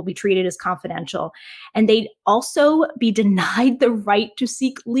will be treated as confidential, and they'd also be denied the right to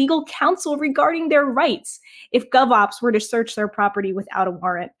seek legal counsel regarding their rights if GovOps were to search their property without a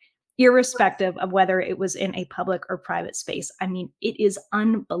warrant, irrespective of whether it was in a public or private space. I mean, it is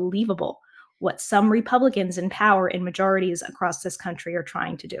unbelievable what some Republicans in power in majorities across this country are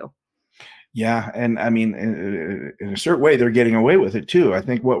trying to do. Yeah. And I mean, in a certain way, they're getting away with it too. I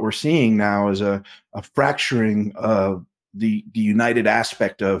think what we're seeing now is a fracturing of the united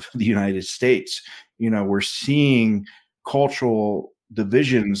aspect of the United States. We're seeing cultural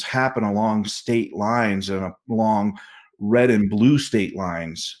divisions happen along state lines and along red and blue state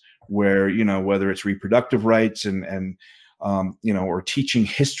lines, where, whether it's reproductive rights and or teaching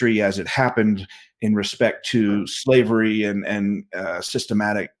history as it happened in respect to slavery and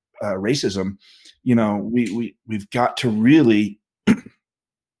systematic racism, we've got to really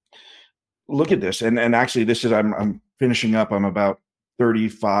look at this. And actually, this is, I'm finishing up. I'm about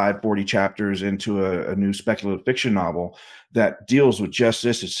 40 chapters into a new speculative fiction novel that deals with just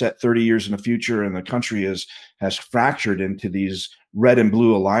this. It's set 30 years in the future, and the country has fractured into these red and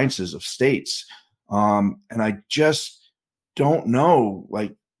blue alliances of states. And I just don't know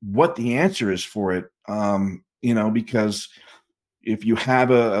what the answer is for it. Because if you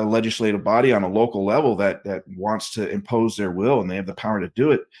have a legislative body on a local level that wants to impose their will and they have the power to do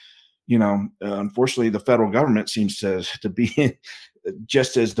it, unfortunately, the federal government seems to be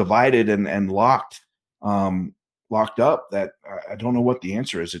just as divided and locked up that I don't know what the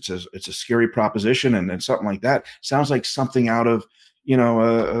answer is. It's a scary proposition, and something like that sounds like something out of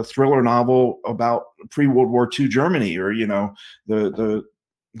a thriller novel about pre-World War II Germany, or the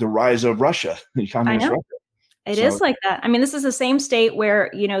rise of Russia, the communist Russia. It is like that. I mean, this is the same state where,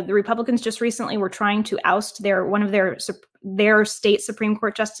 the Republicans just recently were trying to oust one of their state Supreme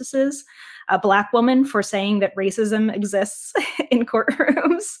Court justices, a Black woman, for saying that racism exists in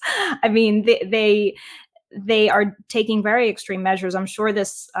courtrooms. I mean, they are taking very extreme measures. I'm sure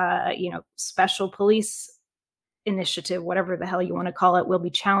this, special police initiative, whatever the hell you want to call it, will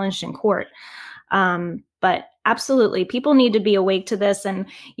be challenged in court. But absolutely, people need to be awake to this. And,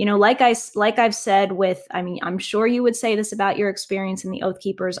 like I've said I'm sure you would say this about your experience in the Oath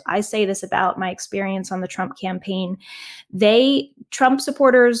Keepers. I say this about my experience on the Trump campaign. Trump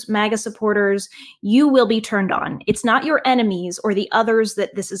supporters, MAGA supporters, you will be turned on. It's not your enemies or the others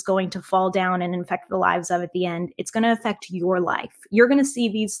that this is going to fall down and infect the lives of at the end. It's going to affect your life. You're going to see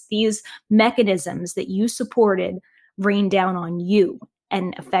these mechanisms that you supported rain down on you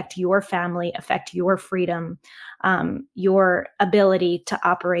and affect your family, affect your freedom, your ability to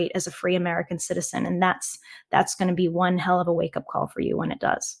operate as a free American citizen. And that's going to be one hell of a wake-up call for you when it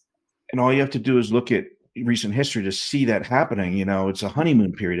does. And all you have to do is look at recent history to see that happening. It's a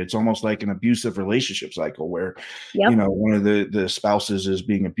honeymoon period. It's almost like an abusive relationship cycle where, one of the spouses is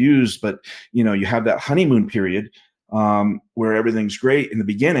being abused, but, you have that honeymoon period where everything's great in the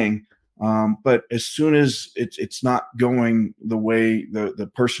beginning. But as soon as it's not going the way the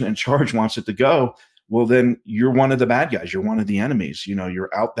person in charge wants it to go, well, then you're one of the bad guys. You're one of the enemies. You're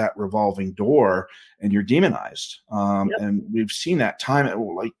out that revolving door and you're demonized. And we've seen that time.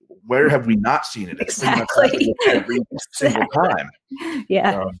 Like, where have we not seen it? It's pretty much Exactly. every single time.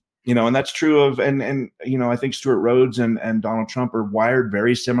 Yeah. And that's true of, and I think Stuart Rhodes and Donald Trump are wired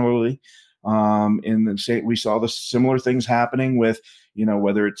very similarly. In the state, we saw the similar things happening with,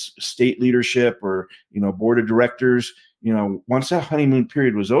 whether it's state leadership or, board of directors. Once that honeymoon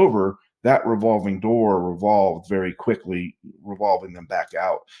period was over, that revolving door revolved very quickly, revolving them back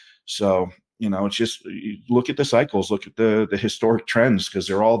out. So, it's just, you look at the cycles, look at the historic trends, because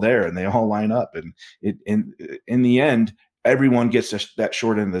they're all there and they all line up. And in the end, everyone gets that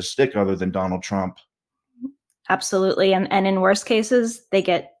short end of the stick other than Donald Trump. Absolutely. And in worst cases, they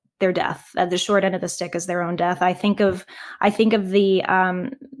get their death. The short end of the stick is their own death. I think of the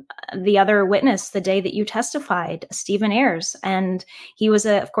other witness the day that you testified, Stephen Ayers, and he was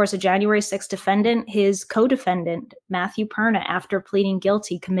of course a January 6th defendant. His co-defendant, Matthew Perna, after pleading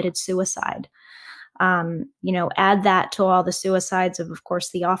guilty, committed suicide. Add that to all the suicides of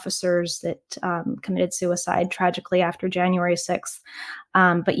course, the officers that committed suicide tragically after January 6th.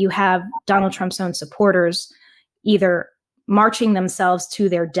 But you have Donald Trump's own supporters either marching themselves to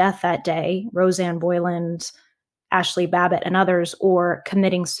their death that day, Roseanne Boyland, Ashley Babbitt, and others, or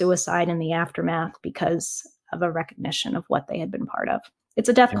committing suicide in the aftermath because of a recognition of what they had been part of. It's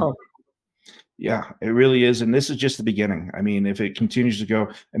a death cult. Yeah, it really is. And this is just the beginning. I mean, if it continues to go,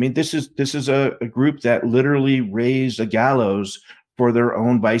 this is a group that literally raised a gallows for their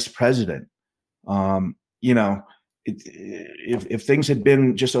own vice president. If things had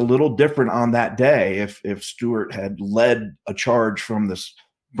been just a little different on that day, if Stuart had led a charge from the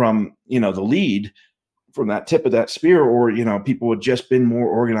lead, from that tip of that spear, or people would just been more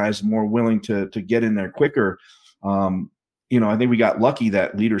organized, more willing to get in there quicker. I think we got lucky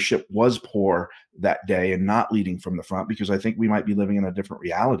that leadership was poor that day and not leading from the front, because I think we might be living in a different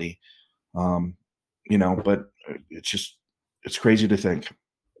reality. But it's crazy to think.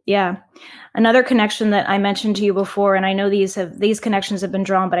 Yeah. Another connection that I mentioned to you before, and I know these connections have been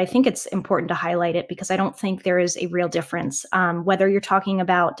drawn, but I think it's important to highlight it because I don't think there is a real difference. Whether you're talking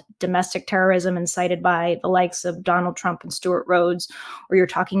about domestic terrorism incited by the likes of Donald Trump and Stuart Rhodes, or you're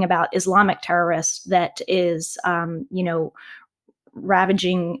talking about Islamic terrorists that is,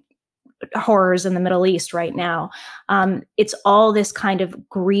 ravaging horrors in the Middle East right now. It's all this kind of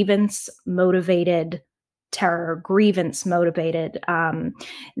grievance motivated terror, grievance motivated.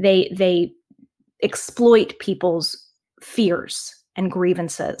 They exploit people's fears and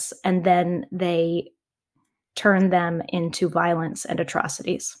grievances, and then they turn them into violence and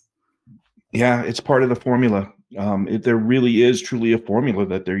atrocities. Yeah, it's part of the formula. There really is truly a formula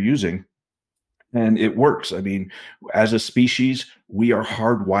that they're using, and it works. As a species, we are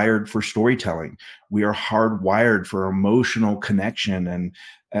hardwired for storytelling. We are hardwired for emotional connection,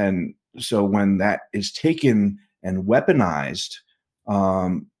 and so when that is taken and weaponized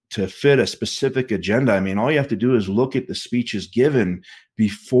to fit a specific agenda, all you have to do is look at the speeches given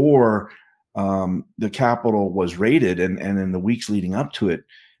before the Capitol was raided, and in the weeks leading up to it.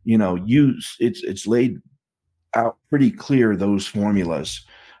 It's laid out pretty clear, those formulas.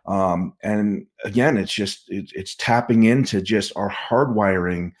 And again, it's tapping into just our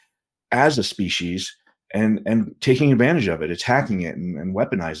hardwiring as a species, and taking advantage of it, attacking it and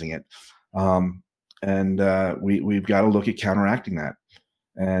weaponizing it. We've got to look at counteracting that.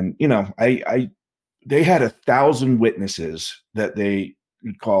 And, they had 1,000 witnesses that they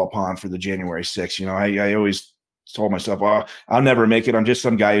would call upon for the January 6th. I always told myself, oh, I'll never make it. I'm just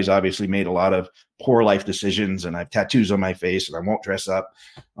some guy who's obviously made a lot of poor life decisions, and I have tattoos on my face, and I won't dress up.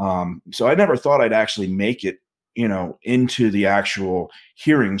 So I never thought I'd actually make it, into the actual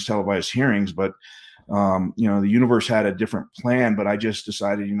hearings, televised hearings. But, the universe had a different plan. But I just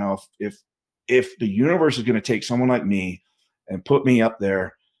decided, if the universe is going to take someone like me and put me up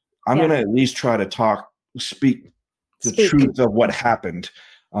there, I'm going to at least try to speak the truth of what happened.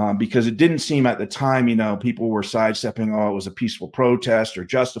 Because it didn't seem at the time, people were sidestepping, oh, it was a peaceful protest or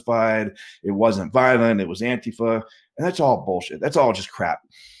justified. It wasn't violent. It was Antifa. And that's all bullshit. That's all just crap.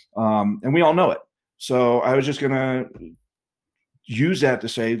 And we all know it. So I was just going to use that to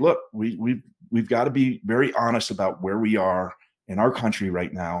say, look, we've got to be very honest about where we are in our country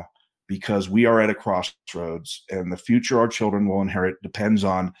right now, because we are at a crossroads, and the future our children will inherit depends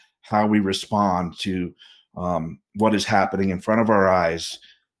on how we respond to what is happening in front of our eyes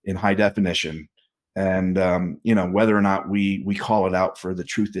in high definition. And, whether or not we call it out for the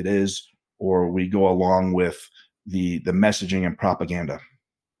truth it is, or we go along with the messaging and propaganda.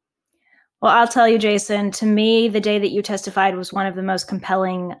 Well, I'll tell you, Jason, to me, the day that you testified was one of the most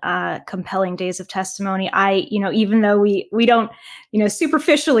compelling days of testimony. Even though we don't,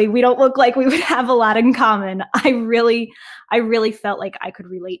 superficially, we don't look like we would have a lot in common. I really felt like I could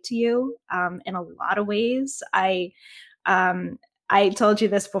relate to you in a lot of ways. I told you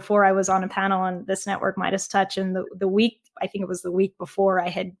this before. I was on a panel on this network, Midas Touch, and the week, I think it was the week before, I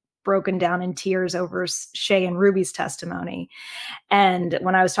had broken down in tears over Shay and Ruby's testimony. And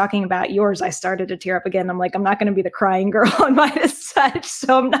when I was talking about yours, I started to tear up again. I'm like, I'm not going to be the crying girl on Midas Touch,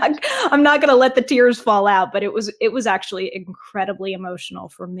 so I'm not going to let the tears fall out. But it was actually incredibly emotional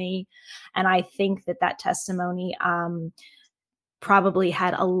for me, and I think that testimony probably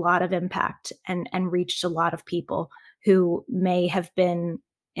had a lot of impact and reached a lot of people who may have been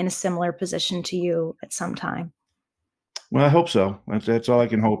in a similar position to you at some time. Well, I hope so. That's all I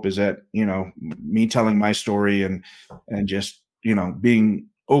can hope, is that, me telling my story and just, being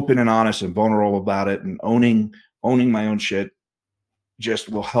open and honest and vulnerable about it and owning my own shit just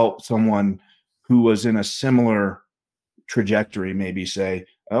will help someone who was in a similar trajectory maybe say,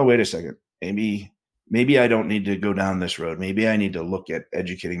 oh, wait a second, maybe I don't need to go down this road. Maybe I need to look at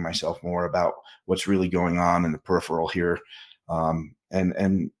educating myself more about what's really going on in the peripheral here,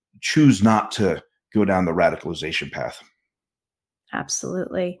 and choose not to go down the radicalization path.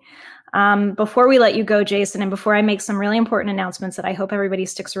 Absolutely. Before we let you go, Jason, and before I make some really important announcements that I hope everybody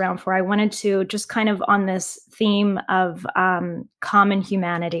sticks around for, I wanted to just kind of on this theme of common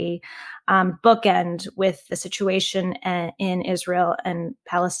humanity, bookend with the situation in Israel and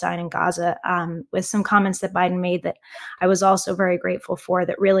Palestine and Gaza, with some comments that Biden made that I was also very grateful for,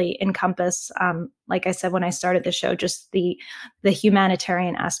 that really encompass, like I said when I started the show, just the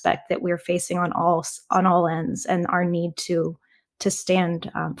humanitarian aspect that we're facing on all ends, and our need to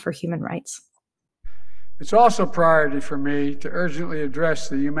stand for human rights. It's also a priority for me to urgently address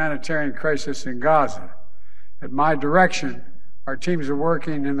the humanitarian crisis in Gaza. At my direction, our teams are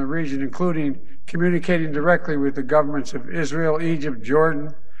working in the region, including communicating directly with the governments of Israel, Egypt,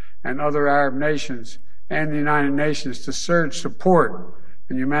 Jordan, and other Arab nations, and the United Nations to surge support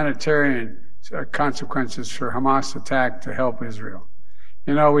and humanitarian consequences for Hamas attack to help Israel.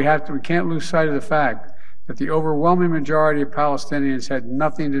 We can't lose sight of the fact that the overwhelming majority of Palestinians had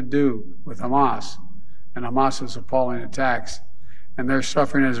nothing to do with Hamas and Hamas's appalling attacks, and they're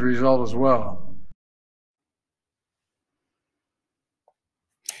suffering as a result as well.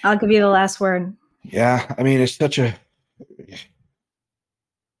 I'll give you the last word. Yeah, I mean, it's such an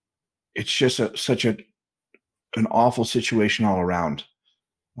awful situation all around.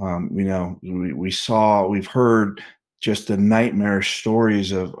 We've heard just the nightmarish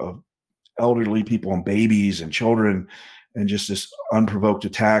stories of elderly people and babies and children, and just this unprovoked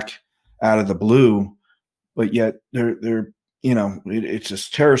attack out of the blue. But yet it's this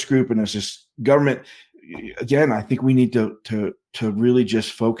terrorist group and it's this government. Again, I think we need to really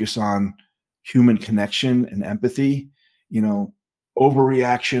just focus on human connection and empathy.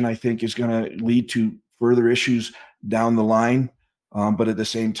 Overreaction, I think, is going to lead to further issues down the line. But at the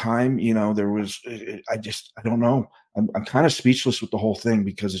same time, I don't know. I'm kind of speechless with the whole thing,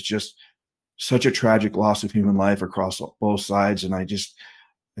 because it's just such a tragic loss of human life across both sides. And I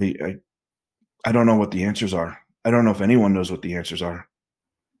don't know what the answers are. I don't know if anyone knows what the answers are.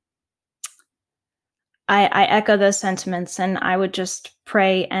 I echo those sentiments, and I would just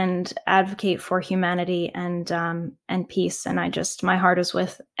pray and advocate for humanity and peace. And my heart is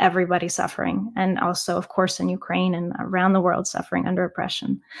with everybody suffering, and also, of course, in Ukraine and around the world suffering under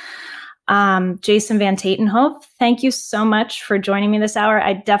oppression. Jason Van Tatenhove, thank you so much for joining me this hour.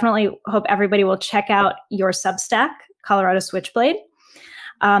 I definitely hope everybody will check out your Substack, Colorado Switchblade,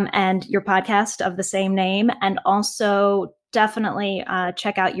 and your podcast of the same name, and also definitely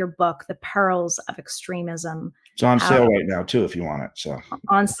check out your book, The Perils of Extremism. It's on sale right now too, if you want it. So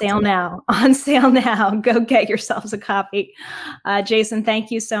on sale now. Go get yourselves a copy. Jason,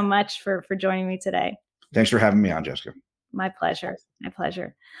 thank you so much for joining me today. Thanks for having me on, Jessica. My pleasure.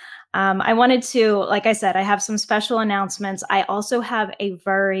 I wanted to, like I said, I have some special announcements. I also have a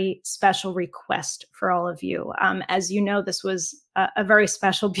very special request for all of you. As you know, this was a very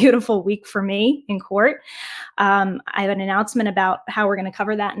special, beautiful week for me in court. I have an announcement about how we're going to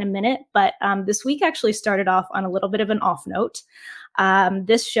cover that in a minute, but this week actually started off on a little bit of an off note.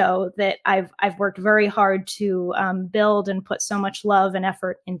 This show that I've worked very hard to build and put so much love and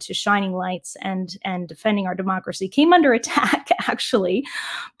effort into shining lights and defending our democracy came under attack, actually,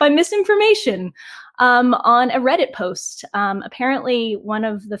 by misinformation on a Reddit post. Apparently, one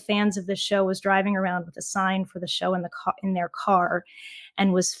of the fans of the show was driving around with a sign for the show in their car,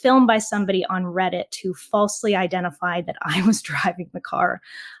 and was filmed by somebody on Reddit who falsely identified that I was driving the car,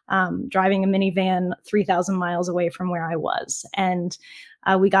 driving a minivan 3,000 miles away from where I was. And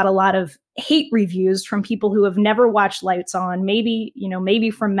we got a lot of hate reviews from people who have never watched Lights On, maybe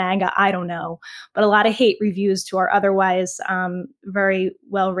from MAGA, I don't know, but a lot of hate reviews to our otherwise very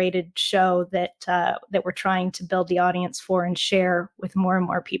well-rated show that we're trying to build the audience for and share with more and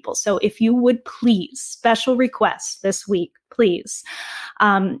more people. So if you would please, special request this week, please,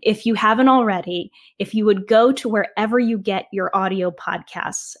 if you haven't already, if you would go to wherever you get your audio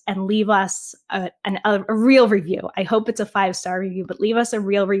podcasts and leave us a real review. I hope it's a 5-star review, but leave us a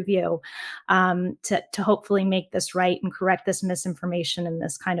real review to hopefully make this right and correct this misinformation and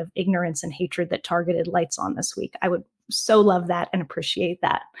this kind of ignorance and hatred that targeted Lights On this week. I would so love that and appreciate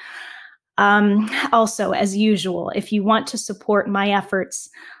that. Also, as usual, if you want to support my efforts,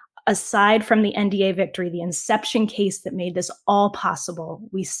 aside from the NDA victory, the inception case that made this all possible,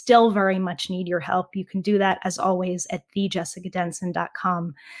 we still very much need your help. You can do that, as always, at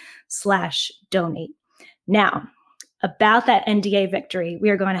thejessicadenson.com/donate. Now, about that NDA victory, we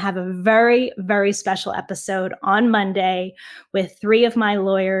are going to have a very, very special episode on Monday with 3 of my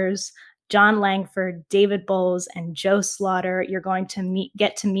lawyers, John Langford, David Bowles, and Joe Slaughter. You're going to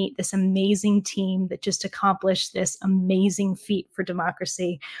get to meet this amazing team that just accomplished this amazing feat for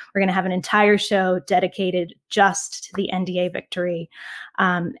democracy. We're going to have an entire show dedicated just to the NDA victory,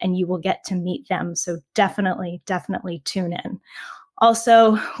 and you will get to meet them. So definitely, definitely tune in.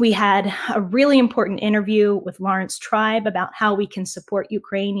 Also, we had a really important interview with Lawrence Tribe about how we can support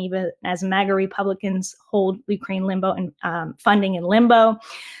Ukraine, even as MAGA Republicans hold Ukraine limbo and funding in limbo.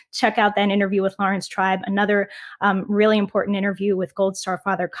 Check out that interview with Lawrence Tribe. Another really important interview with Gold Star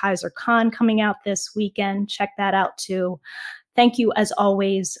Father Kaiser Khan coming out this weekend. Check that out too. Thank you, as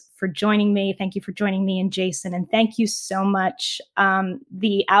always, for joining me. Thank you for joining me and Jason. And thank you so much.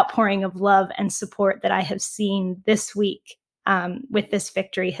 The outpouring of love and support that I have seen this week with this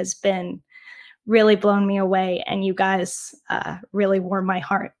victory has been really blown me away. And you guys really warm my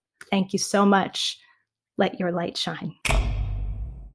heart. Thank you so much. Let your light shine.